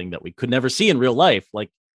us something that we could never see in real life,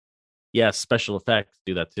 like, yes, special effects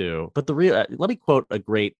do that too. But let me quote a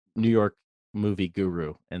great New York movie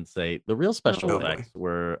guru and say the real special effects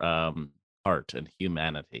were art and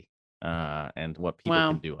humanity and what people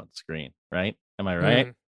can do on screen, right? Am I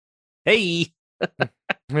right? Hey.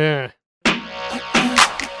 Yeah.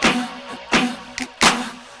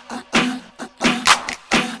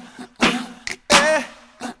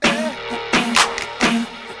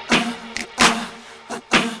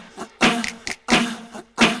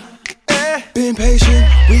 Been patient,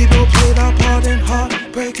 we both played our part in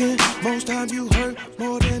heartbreaking. Most times you hurt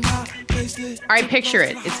more than I faced it. All right, picture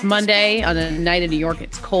it. It's Monday on a night in New York.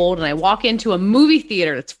 It's cold, and I walk into a movie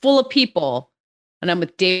theater that's full of people, and I'm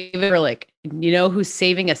with David Ehrlich. You know who's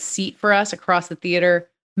saving a seat for us across the theater?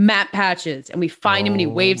 Matt Patches. And we find him, and he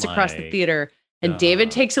waves across the theater. And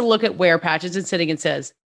David takes a look at where Patches is sitting and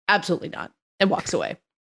says, "Absolutely not," and walks away.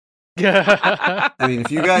 I mean,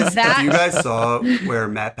 if you guys saw where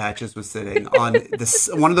Matt Patches was sitting on this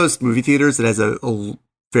one of those movie theaters that has a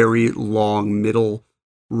very long middle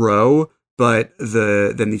row, but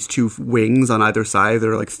then these two wings on either side,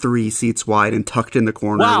 they're like 3 seats wide and tucked in the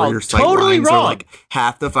corner where your sight lines are like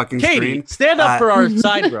half the fucking Katie, screen. Stand up for our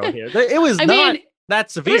side row here. It was not that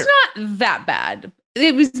severe. It was not that bad.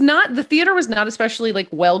 It was not, the theater was not especially like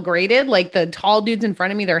well graded. Like the tall dudes in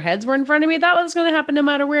front of me, their heads were in front of me. That was going to happen no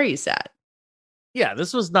matter where you sat. Yeah,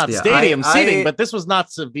 this was not stadium seating, but this was not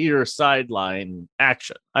severe sideline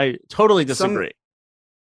action. I totally disagree.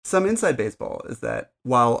 Some inside baseball is that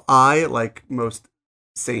while I, like most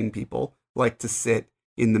sane people, like to sit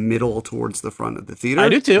in the middle towards the front of the theater. I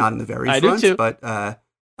do too. Not in the very front, but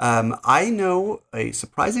I know a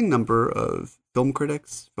surprising number of film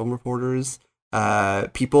critics, film reporters,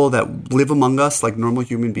 people that live among us like normal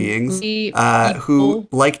human beings, who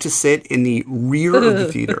like to sit in the rear of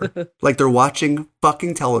the theater, like they're watching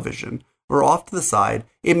fucking television or off to the side.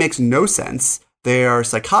 It makes no sense. They are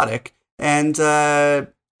psychotic, and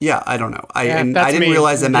Yeah, I don't know. I didn't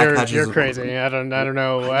realize that Mac Patches. You're crazy. I don't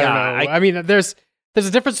know. I mean, there's a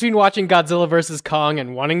difference between watching Godzilla vs. Kong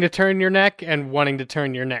and wanting to turn your neck and wanting to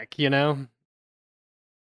turn your neck. You know.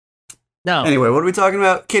 No. Anyway, what are we talking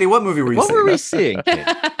about, Katie? What movie were you seeing? What were we seeing?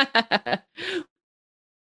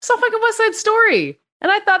 So fucking West Side Story,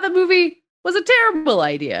 and I thought the movie was a terrible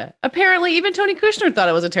idea. Apparently, even Tony Kushner thought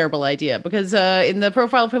it was a terrible idea because in the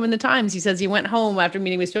profile of him in the Times, he says he went home after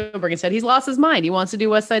meeting with Spielberg and said he's lost his mind. He wants to do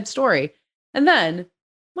West Side Story. And then,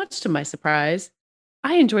 much to my surprise,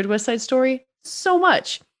 I enjoyed West Side Story so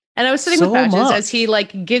much. And I was sitting with Patches as he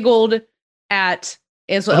like giggled at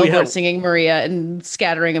Ansel Elgort singing Maria and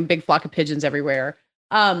scattering a big flock of pigeons everywhere.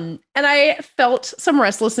 And I felt some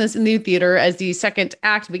restlessness in the theater as the second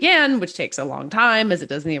act began, which takes a long time as it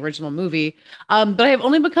does in the original movie. But I have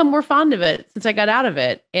only become more fond of it since I got out of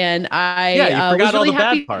it. And I you forgot was really all the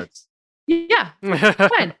happy. bad parts. Yeah,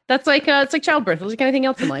 fine. That's like it's like childbirth. It's like anything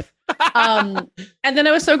else in life. And then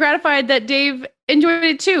I was so gratified that Dave enjoyed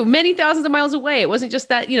it too, many thousands of miles away. It wasn't just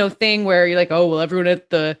that thing where you're like, oh well, everyone at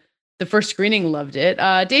the first screening loved it.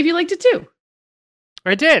 Dave, you liked it too.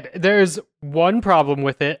 I did. There's one problem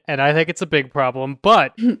with it, and I think it's a big problem.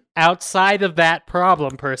 But outside of that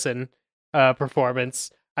performance,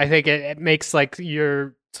 I think it makes like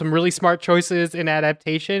some really smart choices in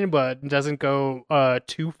adaptation, but doesn't go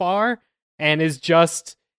too far, and is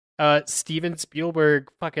just Steven Spielberg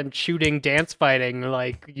fucking shooting dance fighting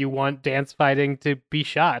like you want dance fighting to be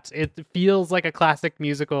shot. It feels like a classic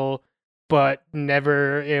musical, but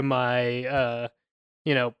never am I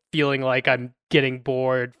feeling like I'm getting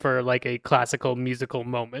bored for like a classical musical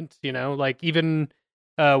moment, like even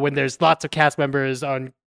when there's lots of cast members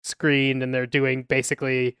on screen and they're doing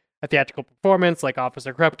basically a theatrical performance like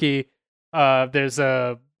Officer Krupke, there's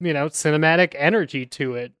a cinematic energy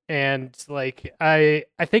to it. And like I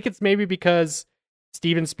think it's maybe because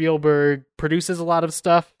Steven Spielberg produces a lot of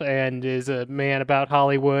stuff and is a man about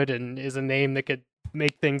Hollywood and is a name that could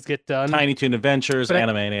make things get done. Tiny Toon Adventures,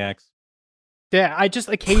 Animaniacs. Yeah, I just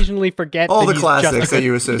occasionally forget all the classics that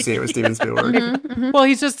you associate with Steven Spielberg. Well,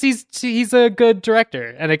 he's a good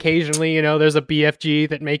director, and occasionally, there's a BFG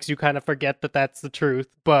that makes you kind of forget that that's the truth.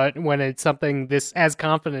 But when it's something this as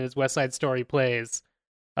confident as West Side Story plays,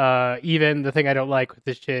 even the thing I don't like with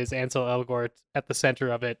this shit is Ansel Elgort at the center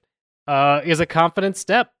of it, is a confident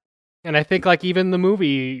step, and I think like even the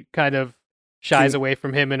movie kind of shies away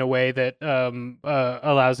from him in a way that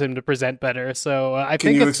allows him to present better. So I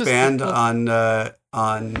think you expand on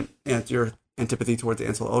your antipathy towards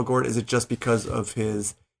Ansel Elgort? Is it just because of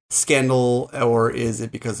his scandal, or is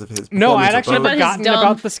it because of his? No, I'd actually forgotten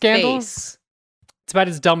about the scandal. It's about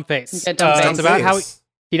his dumb face. It's about how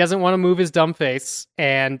he doesn't want to move his dumb face,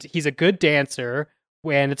 and he's a good dancer.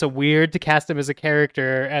 When it's weird to cast him as a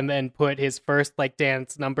character and then put his first like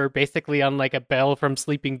dance number basically on like a Belle from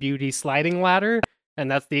Sleeping Beauty sliding ladder, and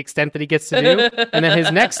that's the extent that he gets to do. And then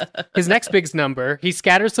his next big number, he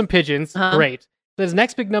scatters some pigeons, great. But his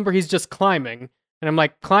next big number, he's just climbing, and I'm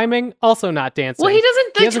like, climbing, also not dancing. Well,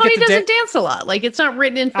 Tony doesn't dance a lot. Like it's not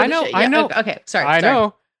written in. I know. Okay, sorry. I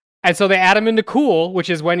know. And so they add him into Cool, which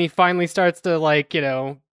is when he finally starts to like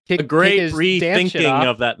a great rethinking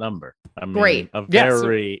of that number. I mean, great. A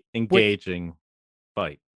very engaging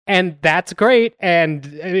fight. And that's great. And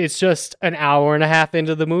it's just an hour and a half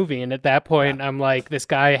into the movie. And at that point, I'm like, this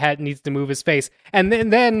guy needs to move his face. And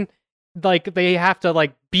then like they have to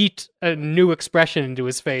like beat a new expression into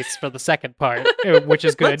his face for the second part, which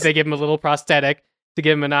is good. They give him a little prosthetic to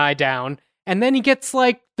give him an eye down. And then he gets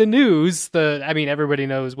like the news. Everybody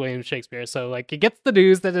knows William Shakespeare. So like he gets the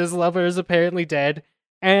news that his lover is apparently dead.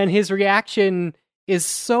 And his reaction is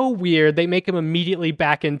so weird. They make him immediately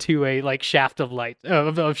back into a like shaft of light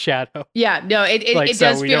of shadow. Yeah, no, it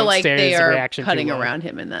does feel like they are cutting around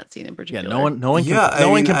him in that scene in particular. Yeah, no one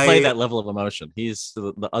can play that level of emotion. He's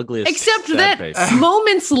the ugliest. Except that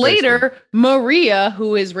moments later, Maria,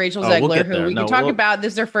 who is Rachel Zegler, who we can talk about,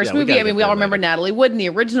 this is her first movie. I mean, we all remember Natalie Wood in the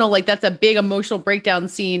original. Like that's a big emotional breakdown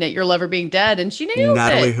scene at your lover being dead, and she nailed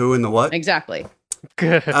Natalie it. who in the what? Exactly.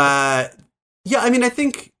 Yeah, I mean, I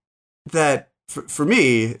think that for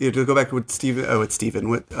me, to go back to what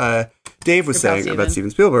Dave was saying about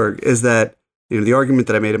Steven Spielberg is that the argument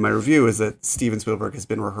that I made in my review is that Steven Spielberg has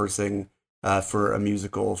been rehearsing for a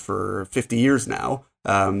musical for 50 years now.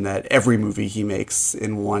 That every movie he makes,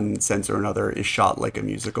 in one sense or another, is shot like a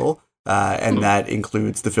musical, and that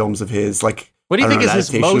includes the films of his like. What do you think is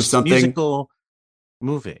his most musical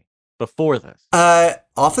movie before this?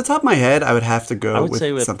 Off the top of my head, I would have to go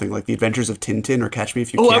with something like The Adventures of Tintin or Catch Me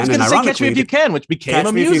If You Can. I was going to say Catch Me If You Can, which became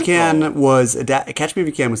a musical. Catch Me If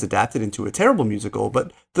You Can was adapted into a terrible musical,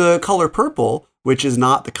 but The Color Purple which is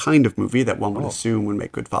not the kind of movie that one would assume would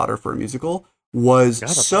make good fodder for a musical, was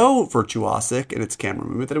so virtuosic in its camera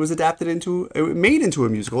movement that it was made into a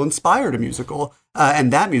musical, inspired a musical,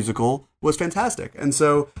 and that musical was fantastic. And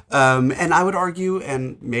so, and I would argue,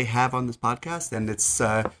 and may have on this podcast, and it's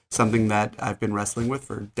something that I've been wrestling with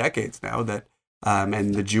for decades now, that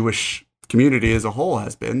and the Jewish community as a whole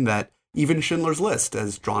has been, that even Schindler's List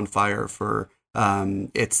has drawn fire for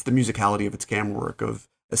it's the musicality of its camera work, of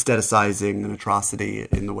aestheticizing an atrocity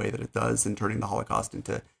in the way that it does and turning the Holocaust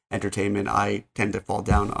into entertainment. I tend to fall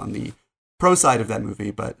down on the pro side of that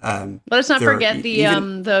movie, but let's not forget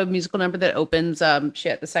the musical number that opens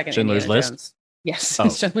the second Schindler's Indiana List. Jones.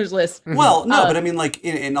 Yes, Schindler's List. Well, no, but I mean, like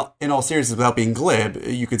in all seriousness, without being glib,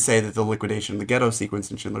 you could say that the liquidation of the ghetto sequence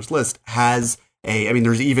in Schindler's List has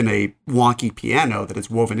there's even a wonky piano that is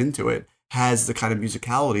woven into it, has the kind of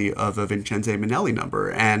musicality of a Vincenzo Minnelli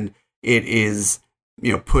number, and it is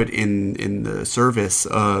put in the service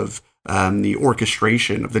of the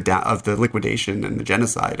orchestration of the liquidation and the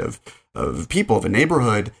genocide of people of a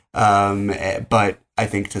neighborhood. But I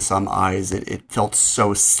think to some eyes it felt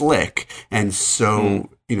so slick and so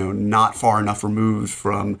not far enough removed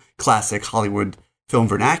from classic Hollywood film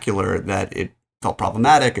vernacular that it felt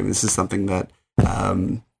problematic. And this is something that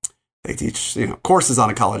they teach courses on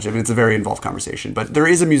in college. I mean, it's a very involved conversation, but there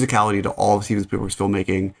is a musicality to all of Steven Spielberg's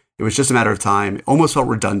filmmaking. It was just a matter of time. It almost felt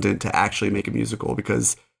redundant to actually make a musical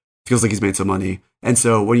because it feels like he's made some money. And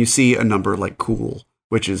so when you see a number like Cool,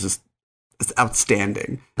 which is just, it's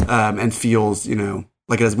outstanding, and feels,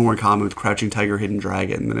 like it has more in common with Crouching Tiger, Hidden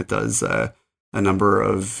Dragon than it does a number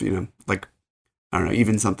of, like, I don't know,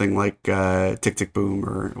 even something like Tick, Tick, Boom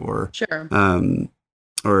or sure.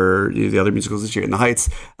 Or the other musicals this year, In the Heights,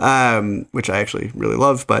 which I actually really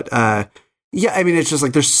love. But yeah, I mean, it's just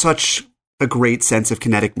like there's such a great sense of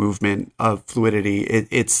kinetic movement, of fluidity.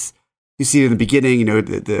 It's you see it in the beginning,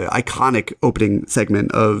 the iconic opening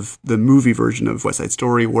segment of the movie version of West Side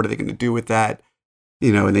Story. What are they going to do with that?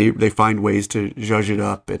 And they find ways to zhuzh it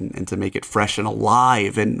up and to make it fresh and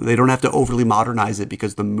alive. And they don't have to overly modernize it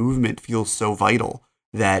because the movement feels so vital.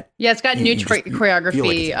 It's got new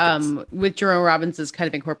choreography with Jerome Robbins is kind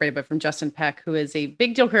of incorporated, but from Justin Peck, who is a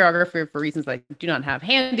big deal choreographer for reasons I do not have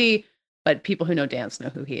handy, but people who know dance know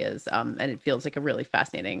who he is, and it feels like a really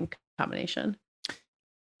fascinating combination.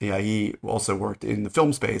 Yeah, he also worked in the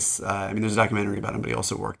film space. There's a documentary about him, but he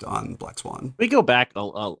also worked on Black Swan. We go back a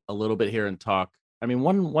little bit here and talk. I mean,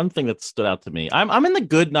 one thing that stood out to me, I'm in the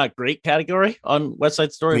good, not great category on West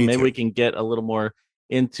Side Story. Maybe we can get a little more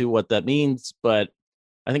into what that means, but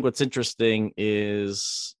I think what's interesting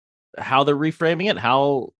is how they're reframing it.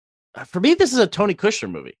 For me, this is a Tony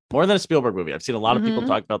Kushner movie more than a Spielberg movie. I've seen a lot of people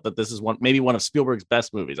talk about that this is maybe one of Spielberg's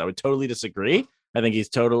best movies. I would totally disagree. I think he's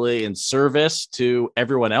totally in service to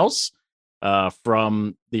everyone else,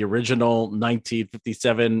 from the original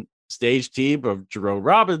 1957 stage team of Jerome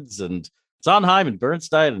Robbins and Sondheim and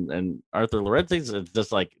Bernstein and Arthur Laurentiis. It's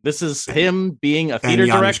just like, this is him being a theater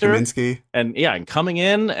director and coming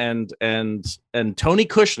in and Tony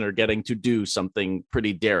Kushner getting to do something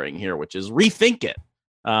pretty daring here, which is rethink it.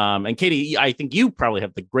 And Katie, I think you probably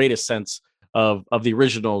have the greatest sense of the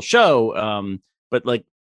original show. But like,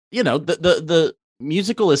 the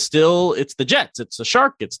musical is still, it's the Jets, it's a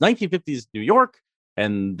shark, it's 1950s New York,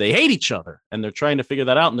 and they hate each other and they're trying to figure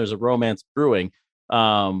that out. And there's a romance brewing.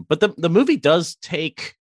 But the movie does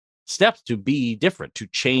take steps to be different, to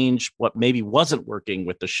change what maybe wasn't working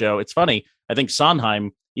with the show. It's funny. I think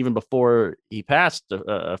Sondheim, even before he passed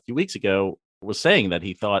a few weeks ago, was saying that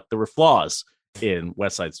he thought there were flaws in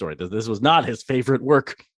West Side Story. This was not his favorite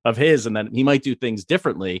work of his, and that he might do things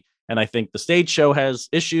differently. And I think the stage show has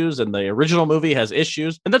issues, and the original movie has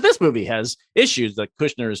issues, and that this movie has issues that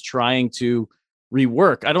Kushner is trying to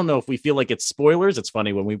rework. I don't know if we feel like it's spoilers. It's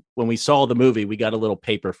funny, when we saw the movie, we got a little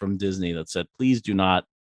paper from Disney that said, please do not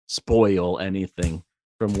spoil anything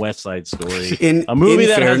from West Side Story, a movie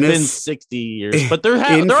that has been 60 years. But there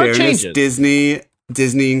are changes.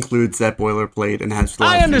 Disney includes that boilerplate and has for the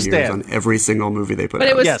last few years on every single movie they put out. But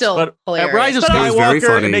it was still hilarious. At Rise of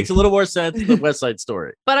Skywalker, it makes a little more sense than West Side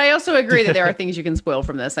Story. But I also agree that there are things you can spoil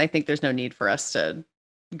from this. I think there's no need for us to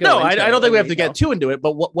I don't think we have to get too into it,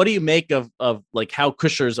 but what do you make of like how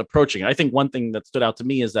Kushner's approaching it? I think one thing that stood out to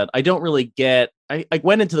me is that I don't really get, I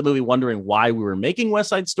went into the movie wondering why we were making West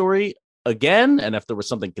Side Story again, and if there was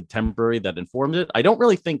something contemporary that informed it. I don't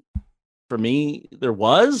really think, for me, there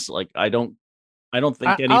was. Like, I don't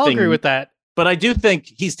think anything. I'll agree with that. But I do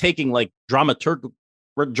think he's taking like dramaturgical,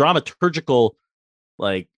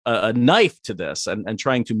 like a knife to this and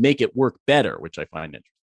trying to make it work better, which I find interesting.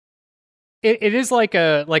 it is like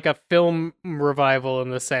a film revival in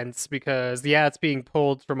the sense, because it's being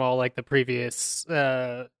pulled from all like the previous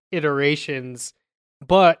iterations,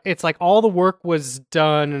 but it's like all the work was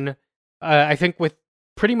done, I think, with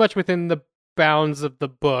pretty much within the bounds of the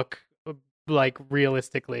book. Like,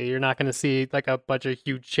 realistically, you're not going to see like a bunch of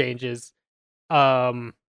huge changes,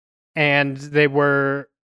 and they're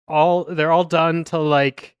all done to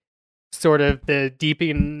like sort of the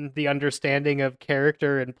deepen the understanding of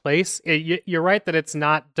character and place. You're right that it's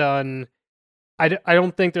not done. I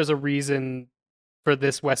don't think there's a reason for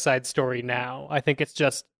this West Side Story now. I think it's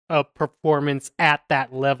just a performance at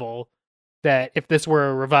that level that if this were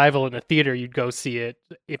a revival in a theater, you'd go see it.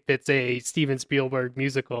 If it's a Steven Spielberg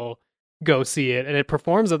musical, go see it. And it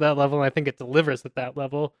performs at that level, and I think it delivers at that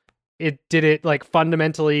level. Did it like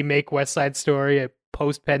fundamentally make West Side Story a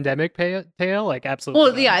post-pandemic tale? Like,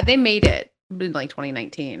 absolutely. Well, yeah, they made it in like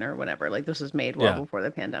 2019 or whatever. Like, this was made well before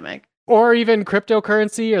the pandemic. Or even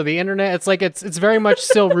cryptocurrency or the internet. It's like it's very much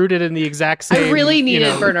still rooted in the exact same. I really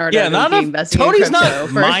needed Bernardo. Yeah, Tony's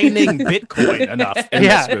not mining Bitcoin enough in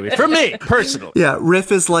this movie. For me, personally. Yeah,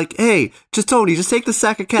 Riff is like, hey, just take the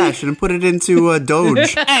sack of cash and put it into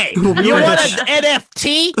Doge. Hey, you want an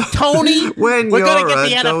NFT, Tony? When we're you're gonna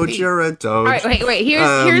get a Doge, you're a Doge. All right, wait.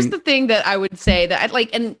 Here's the thing that I would say that I'd like,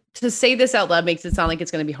 and to say this out loud makes it sound like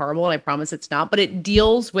it's going to be horrible, and I promise it's not. But it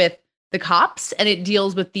deals with the cops, and it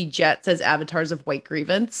deals with the Jets as avatars of white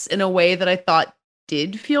grievance in a way that I thought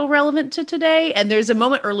did feel relevant to today. And there's a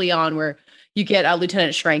moment early on where you get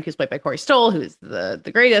Lieutenant Schrank, who's played by Corey Stoll, who's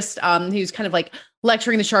the greatest, who's kind of like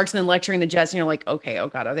lecturing the Sharks and then lecturing the Jets. And you're like, okay, oh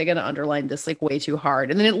God, are they going to underline this like way too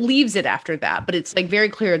hard? And then it leaves it after that. But it's like very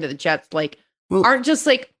clear that the Jets aren't just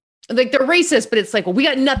like they're racist, but it's like, well, we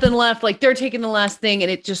got nothing left. Like, they're taking the last thing.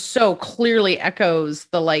 And it just so clearly echoes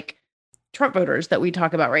the like Trump voters that we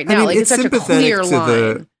talk about right now. I mean, like, it's such a clear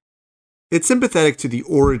line. It's sympathetic to the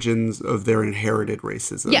origins of their inherited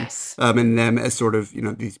racism. Yes. And them as sort of,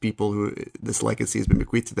 these people who this legacy has been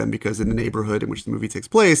bequeathed to them, because in the neighborhood in which the movie takes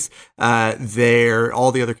place, all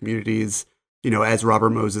the other communities, as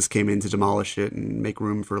Robert Moses came in to demolish it and make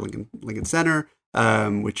room for Lincoln Center,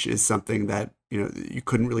 which is something that, you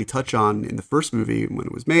couldn't really touch on in the first movie when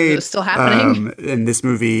it was made. It's still happening. And this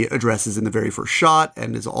movie addresses in the very first shot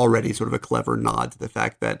and is already sort of a clever nod to the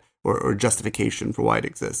fact that, or justification for why it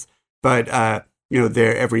exists. But,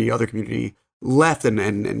 every other community left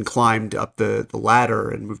and climbed up the ladder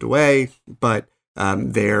and moved away. But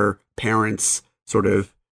their parents sort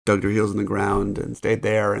of dug their heels in the ground and stayed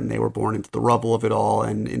there, and they were born into the rubble of it all.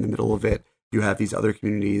 And in the middle of it, you have these other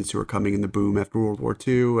communities who are coming in the boom after World War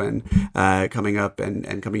II and coming up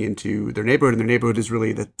and coming into their neighborhood. And their neighborhood is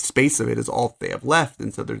really, the space of it is all they have left.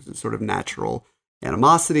 And so there's a sort of natural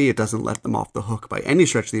animosity. It doesn't let them off the hook by any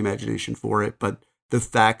stretch of the imagination for it. But I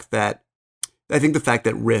think the fact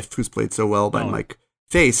that Riff, who's played so well by Mike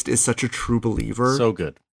Faist, is such a true believer. So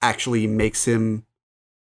good. Actually makes him,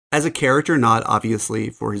 as a character, not obviously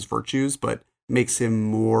for his virtues, but makes him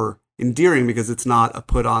more endearing, because it's not a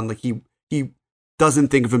put on. Like, he doesn't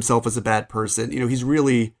think of himself as a bad person. He's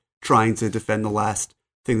really trying to defend the last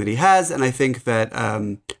thing that he has. And I think that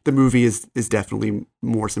the movie is definitely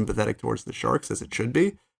more sympathetic towards the Sharks, as it should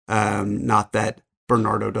be. Not that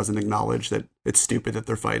Bernardo doesn't acknowledge that it's stupid that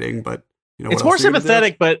they're fighting, but it's more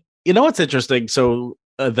sympathetic. But what's interesting? So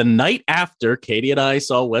the night after Katie and I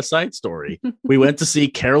saw West Side Story, we went to see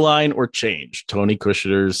Caroline or Change, Tony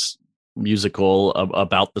Kushner's musical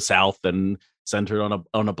about the South and centered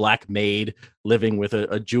on a black maid living with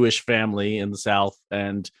a Jewish family in the South.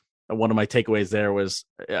 And one of my takeaways there was,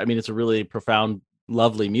 it's a really profound,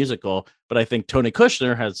 lovely musical, but I think Tony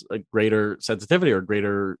Kushner has a greater sensitivity or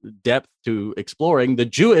greater depth to exploring the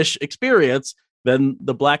Jewish experience than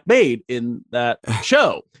the black maid in that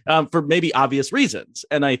show, for maybe obvious reasons.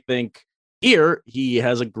 And I think here he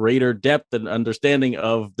has a greater depth and understanding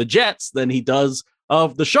of the Jets than he does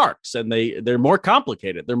of the Sharks, and they're more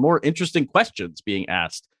complicated. They're more interesting questions being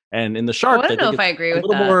asked. And in the Sharks, I don't know if I agree with that. A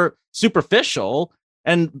little more superficial.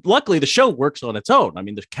 And luckily, the show works on its own.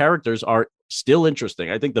 The characters are still interesting.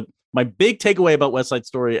 I think my big takeaway about West Side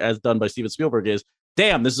Story, as done by Steven Spielberg, is,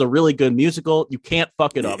 damn, this is a really good musical. You can't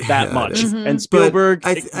fuck it up that much. Mm-hmm. And Spielberg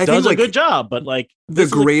I does a good job. But the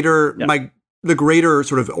greater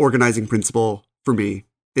sort of organizing principle for me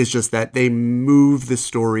is just that they move the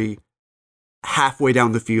story halfway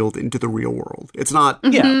down the field into the real world. It's not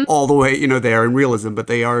all the way, there in realism, but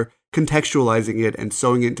they are contextualizing it and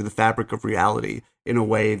sewing it into the fabric of reality in a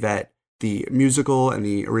way that the musical and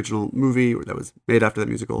the original movie that was made after the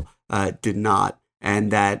musical did not.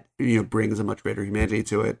 And that, brings a much greater humanity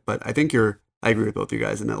to it. But I think I agree with both you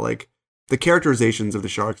guys in that, the characterizations of the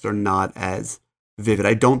sharks are not as vivid.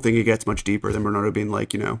 I don't think it gets much deeper than Bernardo being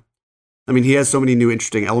like, I mean, he has so many new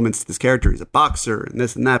interesting elements to this character. He's a boxer and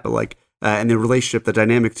this and that, but like, and the relationship, the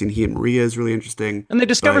dynamic between he and Maria is really interesting. And they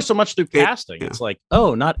discover so much through casting. It's like,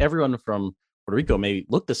 oh, not everyone from Puerto Rico may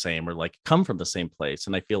look the same or like come from the same place.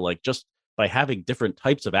 And I feel like just by having different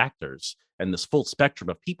types of actors and this full spectrum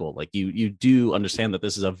of people, like you do understand that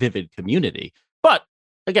this is a vivid community. But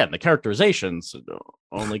again, the characterizations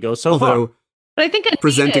only go so far. But I think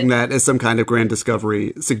presenting that as some kind of grand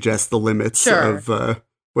discovery suggests the limits of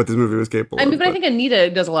what this movie was capable of. But I think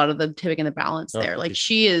Anita does a lot of the tipping and the balance there. Like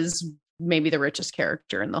she is maybe the richest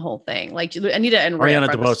character in the whole thing. Like Anita and Ariana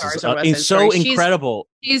DeBose is so incredible.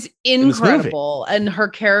 She's incredible, and her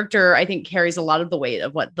character I think carries a lot of the weight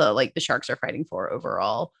of what the sharks are fighting for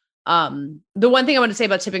overall. The one thing I want to say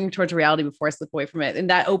about tipping towards reality before I slip away from it, in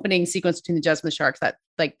that opening sequence between the Jets and the Sharks, that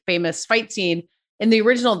like famous fight scene. In the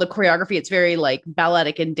original, the choreography, it's very like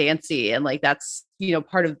balletic and dancey. And like, that's,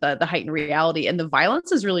 part of the heightened reality, and the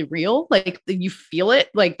violence is really real. Like you feel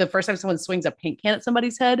it, like the first time someone swings a paint can at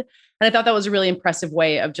somebody's head. And I thought that was a really impressive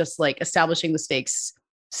way of just like establishing the stakes,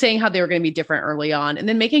 saying how they were going to be different early on, and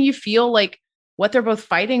then making you feel like what they're both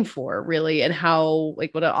fighting for really. And how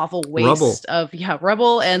like, what an awful waste of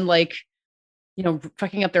rubble and like,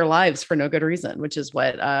 fucking up their lives for no good reason, which is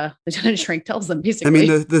what Lieutenant Schrank tells them, basically. I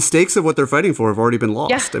mean, the stakes of what they're fighting for have already been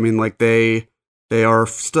lost. Yeah. I mean, like they are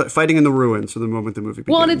fighting in the ruins from the moment the movie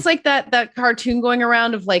begins. Well, and it's like that cartoon going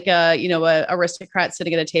around of like a aristocrat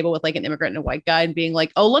sitting at a table with like an immigrant and a white guy and being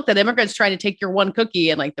like, oh, look, that immigrant's trying to take your one cookie.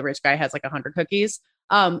 And like the rich guy has like 100 cookies.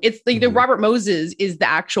 It's like the Robert Moses is the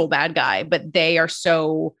actual bad guy, but they are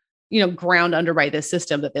so, ground under by this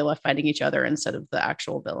system that they left fighting each other instead of the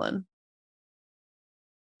actual villain.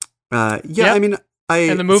 I mean,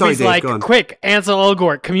 and the movie's Dave, like, quick, Ansel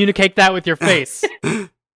Elgort, communicate that with your face.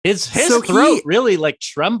 His throat really like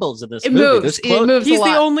trembles in this movie. It moves.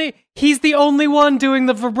 He's the only one doing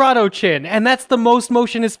the vibrato chin, and that's the most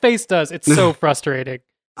motion his face does. It's so frustrating.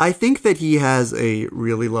 I think that he has a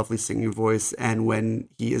really lovely singing voice, and when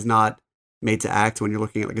he is not made to act, when you're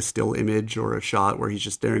looking at like a still image or a shot where he's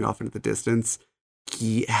just staring off into the distance,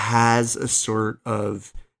 he has a sort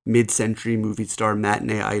of mid-century movie star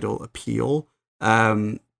matinee idol appeal,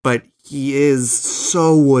 but he is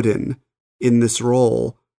so wooden in this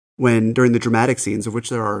role during the dramatic scenes, of which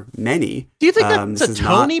there are many. Do you think that's a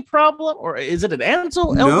Tony problem, or is it an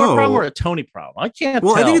Ansel Elgort problem, or a Tony problem? I can't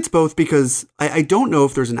tell. I think it's both, because I don't know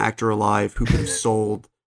if there's an actor alive who could have sold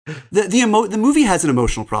the movie has an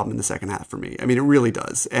emotional problem in the second half for me. I mean, it really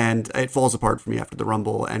does, and it falls apart for me after the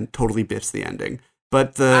Rumble and totally biffs the ending.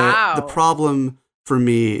 But the problem for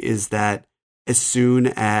me is that as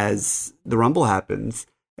soon as the Rumble happens,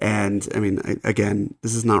 and I mean, again,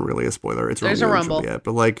 this is not really a spoiler. There's a Rumble,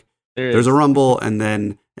 but like there's a Rumble, and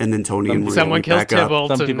then Tony and Maria someone kills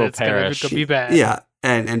Tybalt, some people perish. Gonna be bad. Yeah,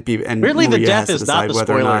 and really, Maria the death is not the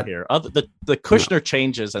spoiler here. The Kushner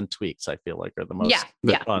changes and tweaks, I feel like, are the most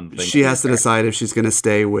fun thing. She has to decide if she's going to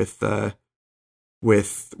stay with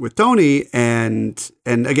Tony, and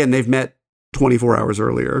again, they've met 24 hours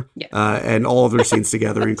earlier, and all of their scenes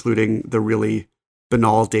together, including the really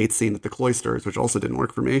banal date scene at the Cloisters, which also didn't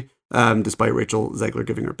work for me, despite Rachel Zegler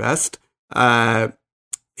giving her best.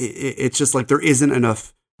 It's just like there isn't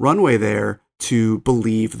enough runway there to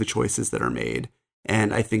believe the choices that are made,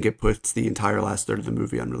 and I think it puts the entire last third of the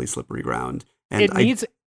movie on really slippery ground. And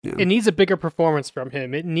it needs a bigger performance from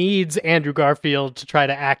him. It needs Andrew Garfield to try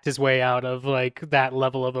to act his way out of like that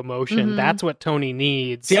level of emotion. Mm-hmm. That's what Tony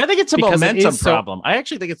needs. See, I think it's a momentum problem. I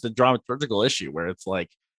actually think it's a dramaturgical issue where it's like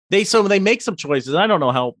they make some choices. I don't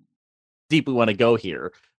know how deep we want to go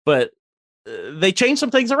here, but they change some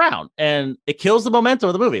things around and it kills the momentum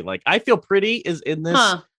of the movie. Like I Feel Pretty is in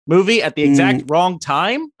this movie at the exact wrong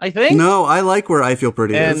time, I think. No, I like where I Feel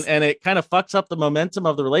Pretty is. And it kind of fucks up the momentum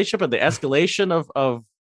of the relationship and the escalation of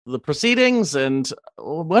the proceedings. And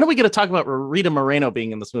when are we going to talk about Rita Moreno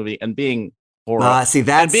being in this movie and being horrible?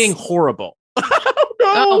 And being horrible.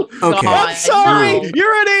 No, okay. I'm sorry. No.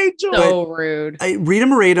 You're an angel. So rude. Rita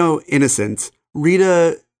Moreno, innocent.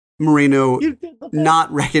 Rita Moreno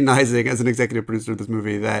not recognizing as an executive producer of this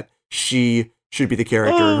movie that she should be the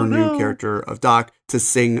character, new character of Doc, to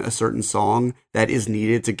sing a certain song that is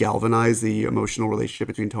needed to galvanize the emotional relationship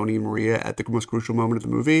between Tony and Maria at the most crucial moment of the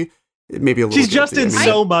movie. Maybe a little. She's just in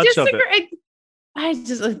so much of it. I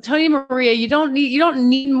just Tony and Maria, you don't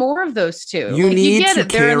need more of those two. You need to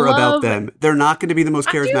care about them. They're not going to be the most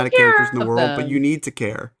charismatic characters in the world, but you need to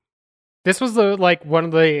care. This was one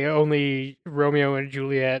of the only Romeo and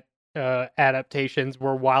Juliet adaptations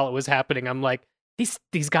where while it was happening, I'm like,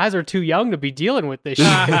 these guys are too young to be dealing with this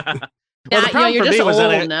shit. Well, the problem you're for just me was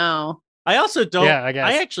old that now. I also don't. Yeah, I guess.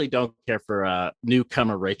 I actually don't care for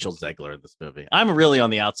newcomer Rachel Zegler in this movie. I'm really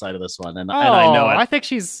on the outside of this one, and I know it. I think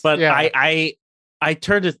she's. But yeah. I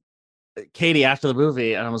turned to Katie after the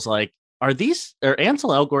movie, and I was like, are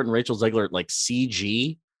Ansel Elgort and Rachel Zegler like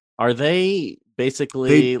CG? Are they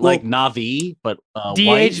basically like Na'vi but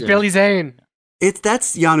DH Billy Zane?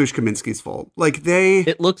 That's Janusz Kaminski's fault. Like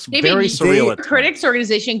it looks very surreal. The critics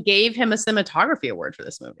organization gave him a cinematography award for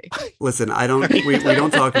this movie. Listen, we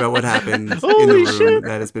don't talk about what happened in the room shit.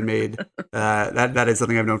 That has been made. That is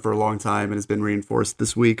something I've known for a long time and has been reinforced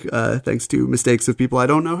this week, thanks to mistakes of people I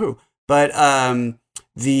don't know who. But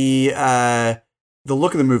the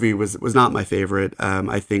look of the movie was not my favorite.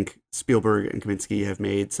 I think Spielberg and Kaminski have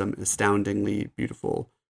made some astoundingly beautiful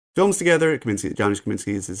films together. Janusz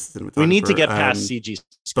Kaminski is his cinematographer. We need to get past CG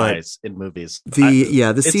skies in movies. The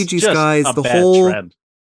CG skies, the whole trend.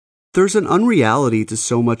 There's an unreality to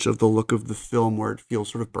so much of the look of the film where it feels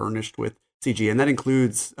sort of burnished with CG, and that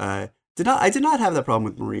includes. I did not have that problem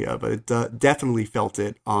with Maria, but it definitely felt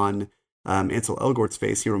it on Ansel Elgort's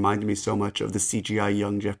face. He reminded me so much of the CGI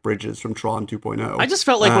young Jeff Bridges from Tron 2.0. I just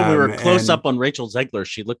felt like when we were close up on Rachel Zegler,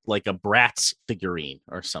 she looked like a Bratz figurine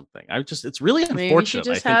or something. It's really unfortunate. Maybe she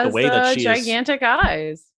just I think has the way that she gigantic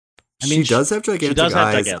eyes. I mean, she does have gigantic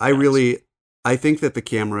eyes. I think that the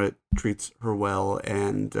camera treats her well,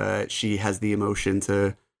 and she has the emotion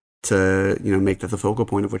to make that the focal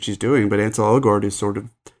point of what she's doing. But Ansel Elgort is sort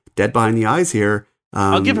of dead behind the eyes here.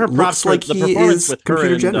 I'll give her props for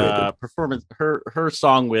the performance with her and her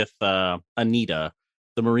song with Anita,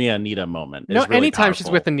 the Maria Anita moment. No, really anytime powerful. she's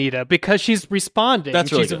with Anita, because she's responding.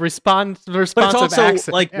 That's really she's good. responsive. But it's also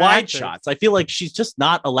like wide actor. shots. I feel like she's just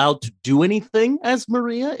not allowed to do anything as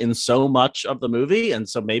Maria in so much of the movie, and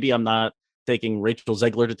so maybe I'm not taking Rachel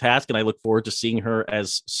Zegler to task, and I look forward to seeing her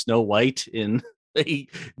as Snow White in a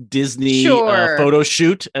Disney photo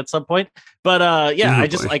shoot at some point. But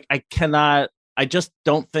I just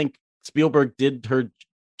don't think Spielberg did her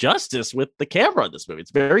justice with the camera in this movie. It's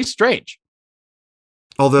very strange.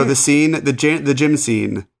 Although the scene, the gym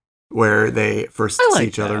scene where they first see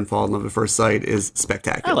each other and fall in love at first sight is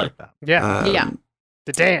spectacular. I like that. Yeah.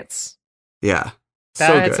 The dance. Yeah.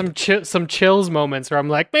 That had some chills moments where I'm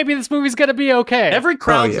like, maybe this movie's gonna be okay. Every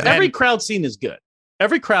crowd scene is good.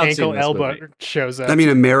 Every crowd scene in this movie shows up. I mean,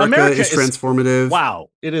 America is transformative. Wow,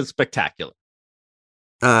 it is spectacular.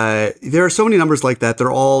 There are so many numbers like that.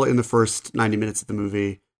 They're all in the first 90 minutes of the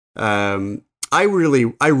movie. I mean,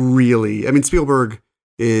 Spielberg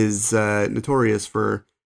is notorious for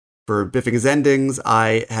biffing his endings.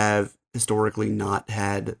 I have historically not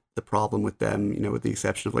had the problem with them, with the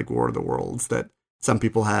exception of like War of the Worlds that some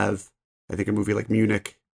people have. I think a movie like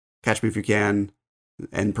Munich, Catch Me If You Can,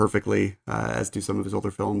 end perfectly, as do some of his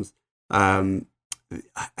older films. It's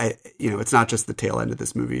not just the tail end of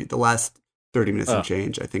this movie. The last 30 minutes and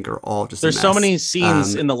change, I think, are all just there's so many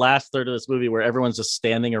scenes in the last third of this movie where everyone's just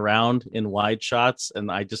standing around in wide shots,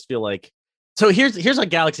 and I just feel like here's a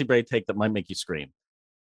Galaxy Brain take that might make you scream.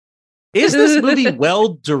 Is this movie well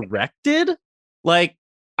directed? Like,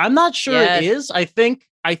 I'm not sure it is. I think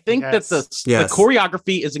that the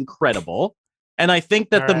choreography is incredible, and I think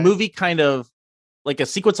that the movie kind of like a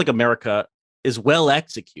sequence like America is well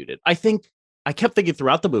executed. I kept thinking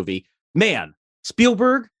throughout the movie, man,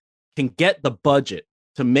 Spielberg can get the budget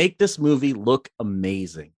to make this movie look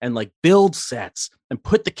amazing and like build sets and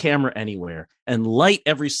put the camera anywhere and light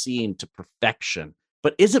every scene to perfection.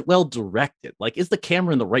 But is it well directed? Like, is the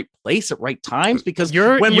camera in the right place at right times? Because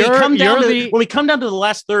when we come down to the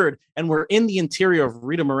last third and we're in the interior of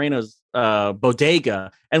Rita Moreno's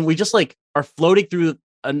bodega and we just like are floating through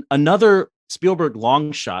another Spielberg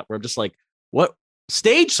long shot where I'm just like, what?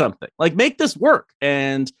 Stage something, like make this work.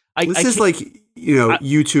 And this is like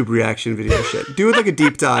YouTube reaction video shit. Do it like a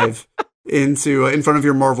deep dive in front of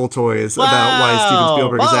your Marvel toys about why Steven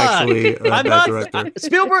Spielberg is actually a bad director.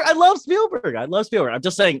 Spielberg, I love Spielberg. I'm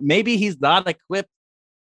just saying maybe he's not equipped.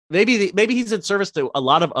 Maybe he's in service to a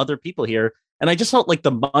lot of other people here. And I just felt like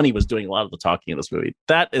the money was doing a lot of the talking in this movie.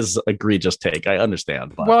 That is an egregious take. I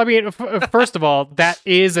understand. But. Well, I mean, first of all, that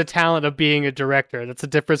is a talent of being a director. That's the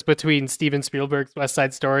difference between Steven Spielberg's West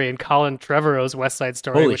Side Story and Colin Trevorrow's West Side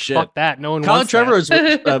Story. Holy shit. Fuck that. No one Colin wants Trevorrow's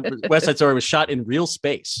West Side Story was shot in real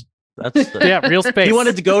space. Real space. He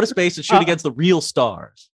wanted to go to space and shoot against the real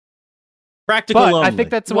stars. Practical only. I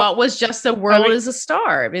think that's what was just the world is a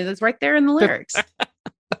star. I mean, it's right there in the lyrics.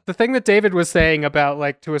 The thing that David was saying about,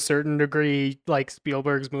 like, to a certain degree, like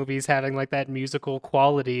Spielberg's movies having like that musical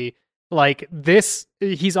quality, like this,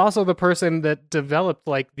 he's also the person that developed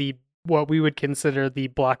like what we would consider the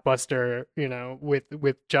blockbuster,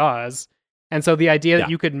 with Jaws. And so the idea that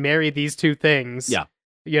you could marry these two things,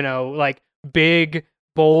 you know, like big,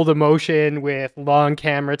 bold emotion with long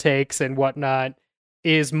camera takes and whatnot,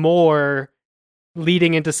 is more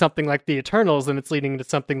leading into something like The Eternals than it's leading into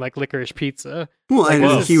something like Licorice Pizza. Well, like,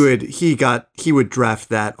 and he would draft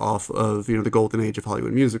that off of, you know, the golden age of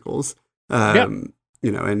Hollywood musicals. You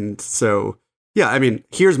know, and so, yeah, I mean,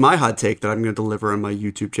 here's my hot take that I'm going to deliver on my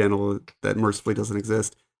YouTube channel that mercifully doesn't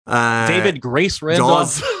exist. David Grace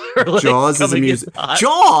Randolph. Jaws is a musical.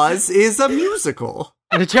 Jaws is a musical.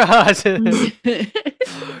 Jaws.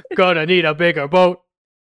 Gonna need a bigger boat.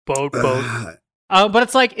 Boat. But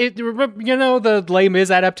it's like, you know, the Les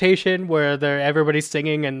Mis adaptation where everybody's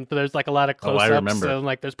singing and there's like a lot of close-ups. And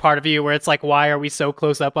like there's part of you where it's like, why are we so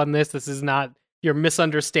close up on this? This is not, you're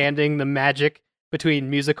misunderstanding the magic between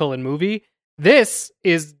musical and movie. This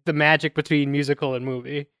is the magic between musical and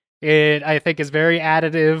movie. It, I think, is very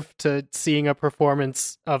additive to seeing a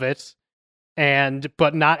performance of it,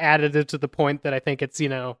 but not additive to the point that I think it's, you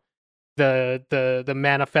know, the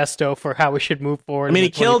manifesto for how we should move forward. I mean,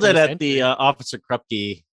 he killed it at the Officer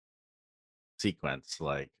Krupke sequence.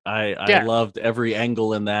 Like, I loved every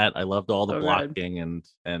angle in that. I loved all the blocking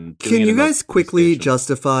and. Can you guys quickly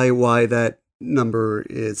justify why that number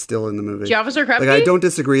is still in the movie? The Officer Krupke? Like, I don't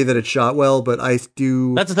disagree that it's shot well, but I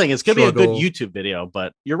do. That's the thing. It's gonna be a good YouTube video,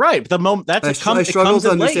 but you're right. The moment I struggle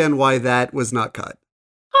to understand why that was not cut.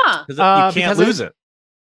 Huh? Because you can't lose it.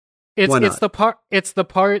 It's the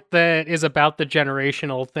part that is about the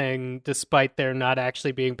generational thing, despite there not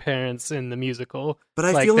actually being parents in the musical. But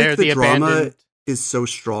I feel like the drama is so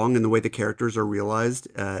strong in the way the characters are realized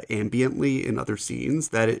ambiently in other scenes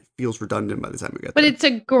that it feels redundant by the time we get there. But it's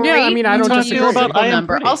a great. Yeah, I mean, I don't disagree about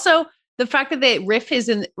number. Also, the fact that Riff is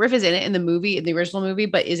in it in the movie, in the original movie,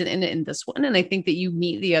 but isn't in it in this one, and I think that you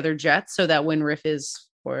meet the other Jets so that when Riff is,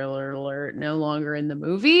 spoiler alert, no longer in the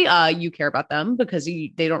movie, you care about them because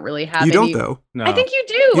they don't really have. You don't though. No. I think you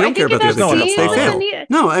do. You don't care about the other Jets. They fail.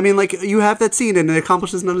 No, I mean, like, you have that scene and it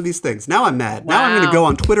accomplishes none of these things. Now I'm mad. Wow. Now I'm going to go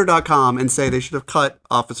on Twitter.com and say they should have cut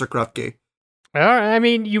Officer Krupke. I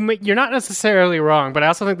mean, you're not necessarily wrong, but I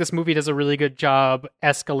also think this movie does a really good job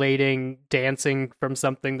escalating dancing from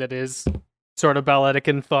something that is sort of balletic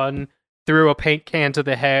and fun through a paint can to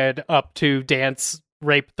the head up to dance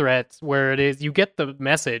rape threats, where it is you get the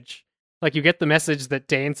message. Like, you get the message that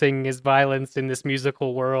dancing is violence in this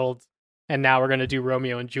musical world, and now we're going to do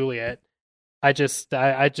Romeo and Juliet. I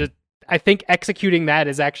think executing that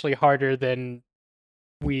is actually harder than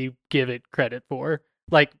we give it credit for.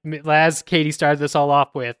 Like, as Katie started this all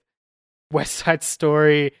off with, West Side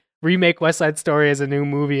Story, remake West Side Story as a new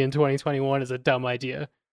movie in 2021 is a dumb idea.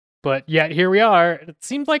 But yet, here we are. It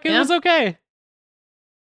seemed like it was okay.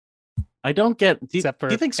 I don't get. Do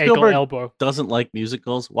you think Spielberg doesn't like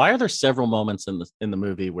musicals? Why are there several moments in the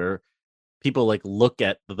movie where people like look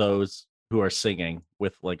at those who are singing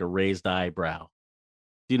with like a raised eyebrow?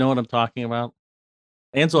 Do you know what I'm talking about?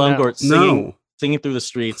 Ansel Elgort singing through the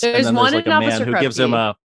streets, and then there's like a man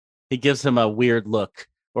who gives him a weird look,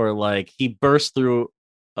 or like he bursts through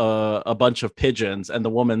a bunch of pigeons, and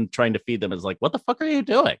the woman trying to feed them is like, "What the fuck are you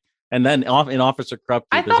doing?" And then in Officer Krupke,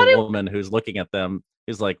 there's a woman who's looking at them.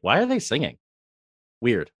 Is like, why are they singing?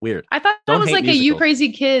 Weird. I thought that was like musicals. A You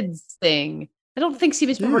Crazy Kids thing. I don't think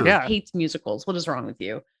Steven Spielberg hates musicals. What is wrong with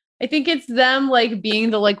you? I think it's them like being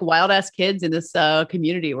the like wild ass kids in this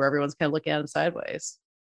community where everyone's kind of looking at them sideways.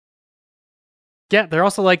 Yeah, they're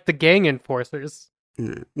also like the gang enforcers.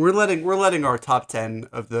 We're letting our top 10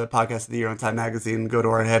 of the podcast of the year on Time Magazine go to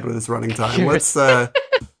our head with its running time. Let's wrap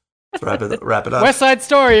it up. West Side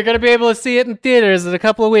Story. You're gonna be able to see it in theaters in a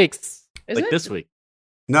couple of weeks. Isn't this week.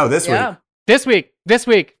 No, this week. This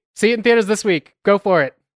week. See it in theaters this week. Go for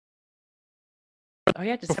it. Oh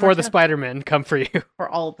yeah, before the Spider-Man come for you. For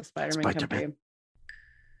all of the Spider-Man come for you.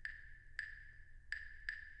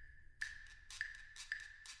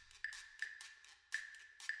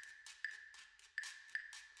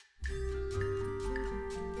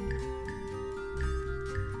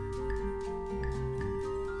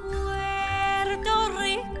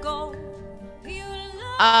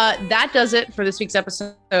 That does it for this week's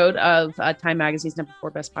episode of Time Magazine's number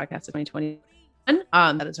 4 best podcast of 2021.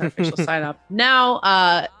 That is our official sign up.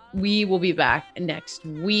 Now, we will be back next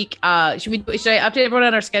week. Should I update everyone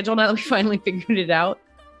on our schedule now that we finally figured it out?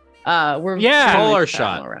 Call our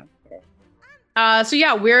shot.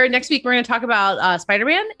 We're next week. We're going to talk about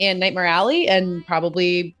Spider-Man and Nightmare Alley and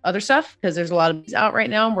probably other stuff because there's a lot of these out right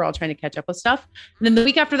now and we're all trying to catch up with stuff. And then the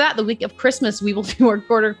week after that, the week of Christmas, we will do our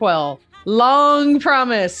Quarter Quell. Long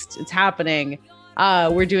promised. It's happening.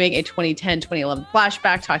 We're doing a 2010-2011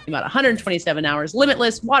 flashback talking about 127 Hours,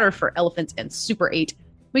 Limitless, Water for Elephants, and Super 8.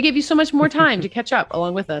 We gave you so much more time to catch up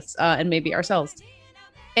along with us and maybe ourselves.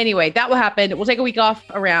 Anyway, that will happen. We'll take a week off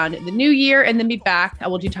around the new year and then be back. I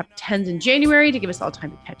will do top 10s in January to give us all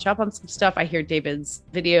time to catch up on some stuff. I hear David's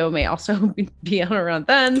video may also be on around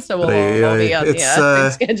then, so we'll all be on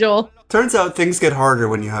the schedule. Turns out things get harder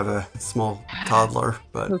when you have a small toddler,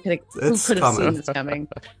 but who could have seen this coming?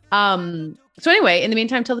 So anyway, in the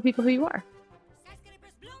meantime, tell the people who you are.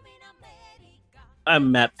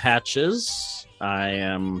 I'm Matt Patches. I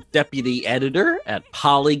am deputy editor at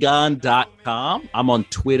Polygon.com. I'm on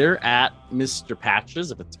Twitter at Mr. Patches,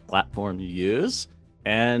 if it's a platform you use.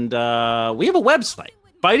 And we have a website,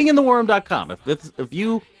 fightinginthewarroom.com. If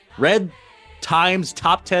you read Time's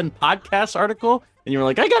top 10 podcast article and you were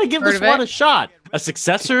like, I got to give this one a shot, a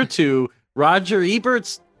successor to Roger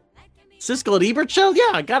Ebert's Siskel and Ebert show?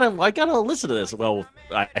 Yeah, I gotta listen to this. Well,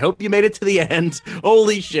 I hope you made it to the end.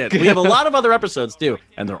 Holy shit. We have a lot of other episodes too,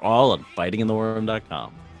 and they're all on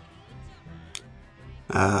fightinginthewarroom.com.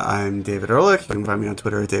 I'm David Ehrlich. You can find me on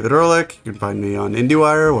Twitter at David Ehrlich. You can find me on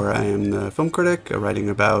IndieWire, where I am the film critic, writing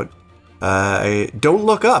about Don't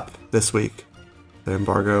Look Up this week. The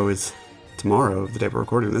embargo is tomorrow, the day we're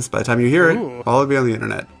recording this. By the time you hear it, all will be on the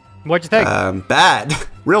internet. What'd you think? Bad.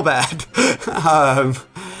 Real bad.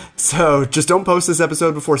 So just don't post this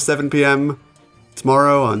episode before 7 p.m.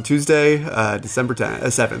 tomorrow on Tuesday, December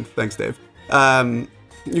 7th. Thanks, Dave. You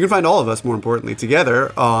can find all of us, more importantly,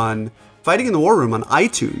 together on Fighting in the War Room on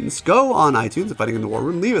iTunes. Go on iTunes at Fighting in the War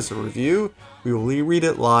Room. Leave us a review. We will read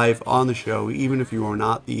it live on the show, even if you are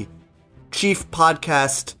not the chief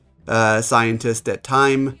podcast scientist at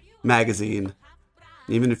Time Magazine.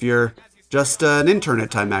 Even if you're just an intern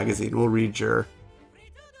at Time Magazine, we'll read your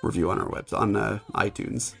review on our website, on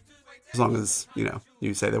iTunes. As long as,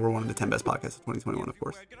 you say that we're one of the 10 best podcasts of 2021, of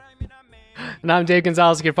course. And I'm Dave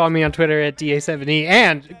Gonzalez. You can follow me on Twitter at DA7E.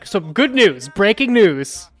 And some good news, breaking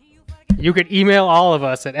news. You can email all of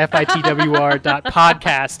us at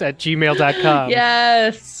fitwr.podcast@gmail.com.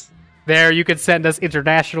 Yes. There you can send us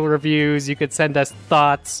international reviews. You could send us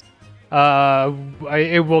thoughts.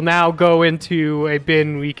 It will now go into a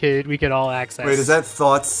bin we could all access. Wait, is that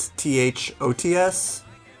thoughts THOTS?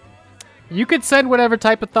 You could send whatever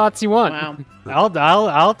type of thoughts you want.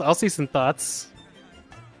 Wow. I'll see some thoughts.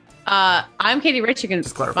 I'm Katie Rich. You can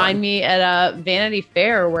find me at Vanity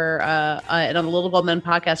Fair, where and on the Little Gold Men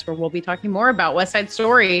podcast, where we'll be talking more about West Side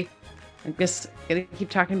Story. I'm just gonna keep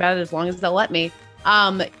talking about it as long as they'll let me.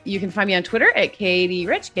 You can find me on Twitter at Katie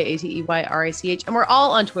Rich, KATEYRICH, and we're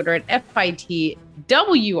all on Twitter at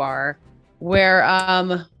FITWR,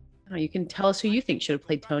 where you can tell us who you think should have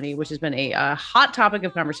played Tony, which has been a hot topic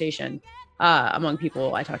of conversation among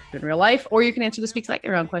people I talk to in real life, or you can answer the Speaks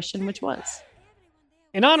Lightning Round question, which was,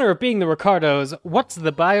 in honor of being the Ricardos, what's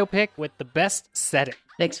the biopic with the best setting?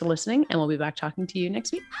 Thanks for listening, and we'll be back talking to you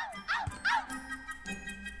next week.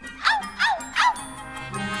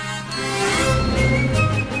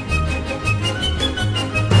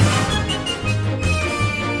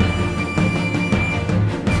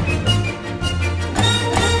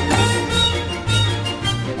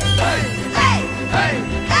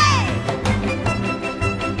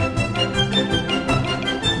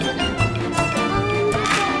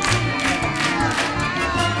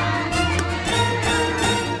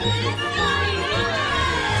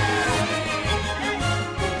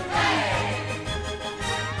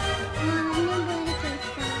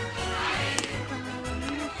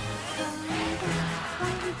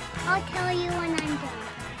 I'll tell you when I'm done.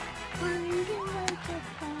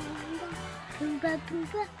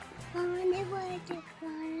 On the way to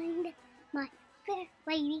find my fair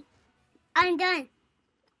lady. I'm done.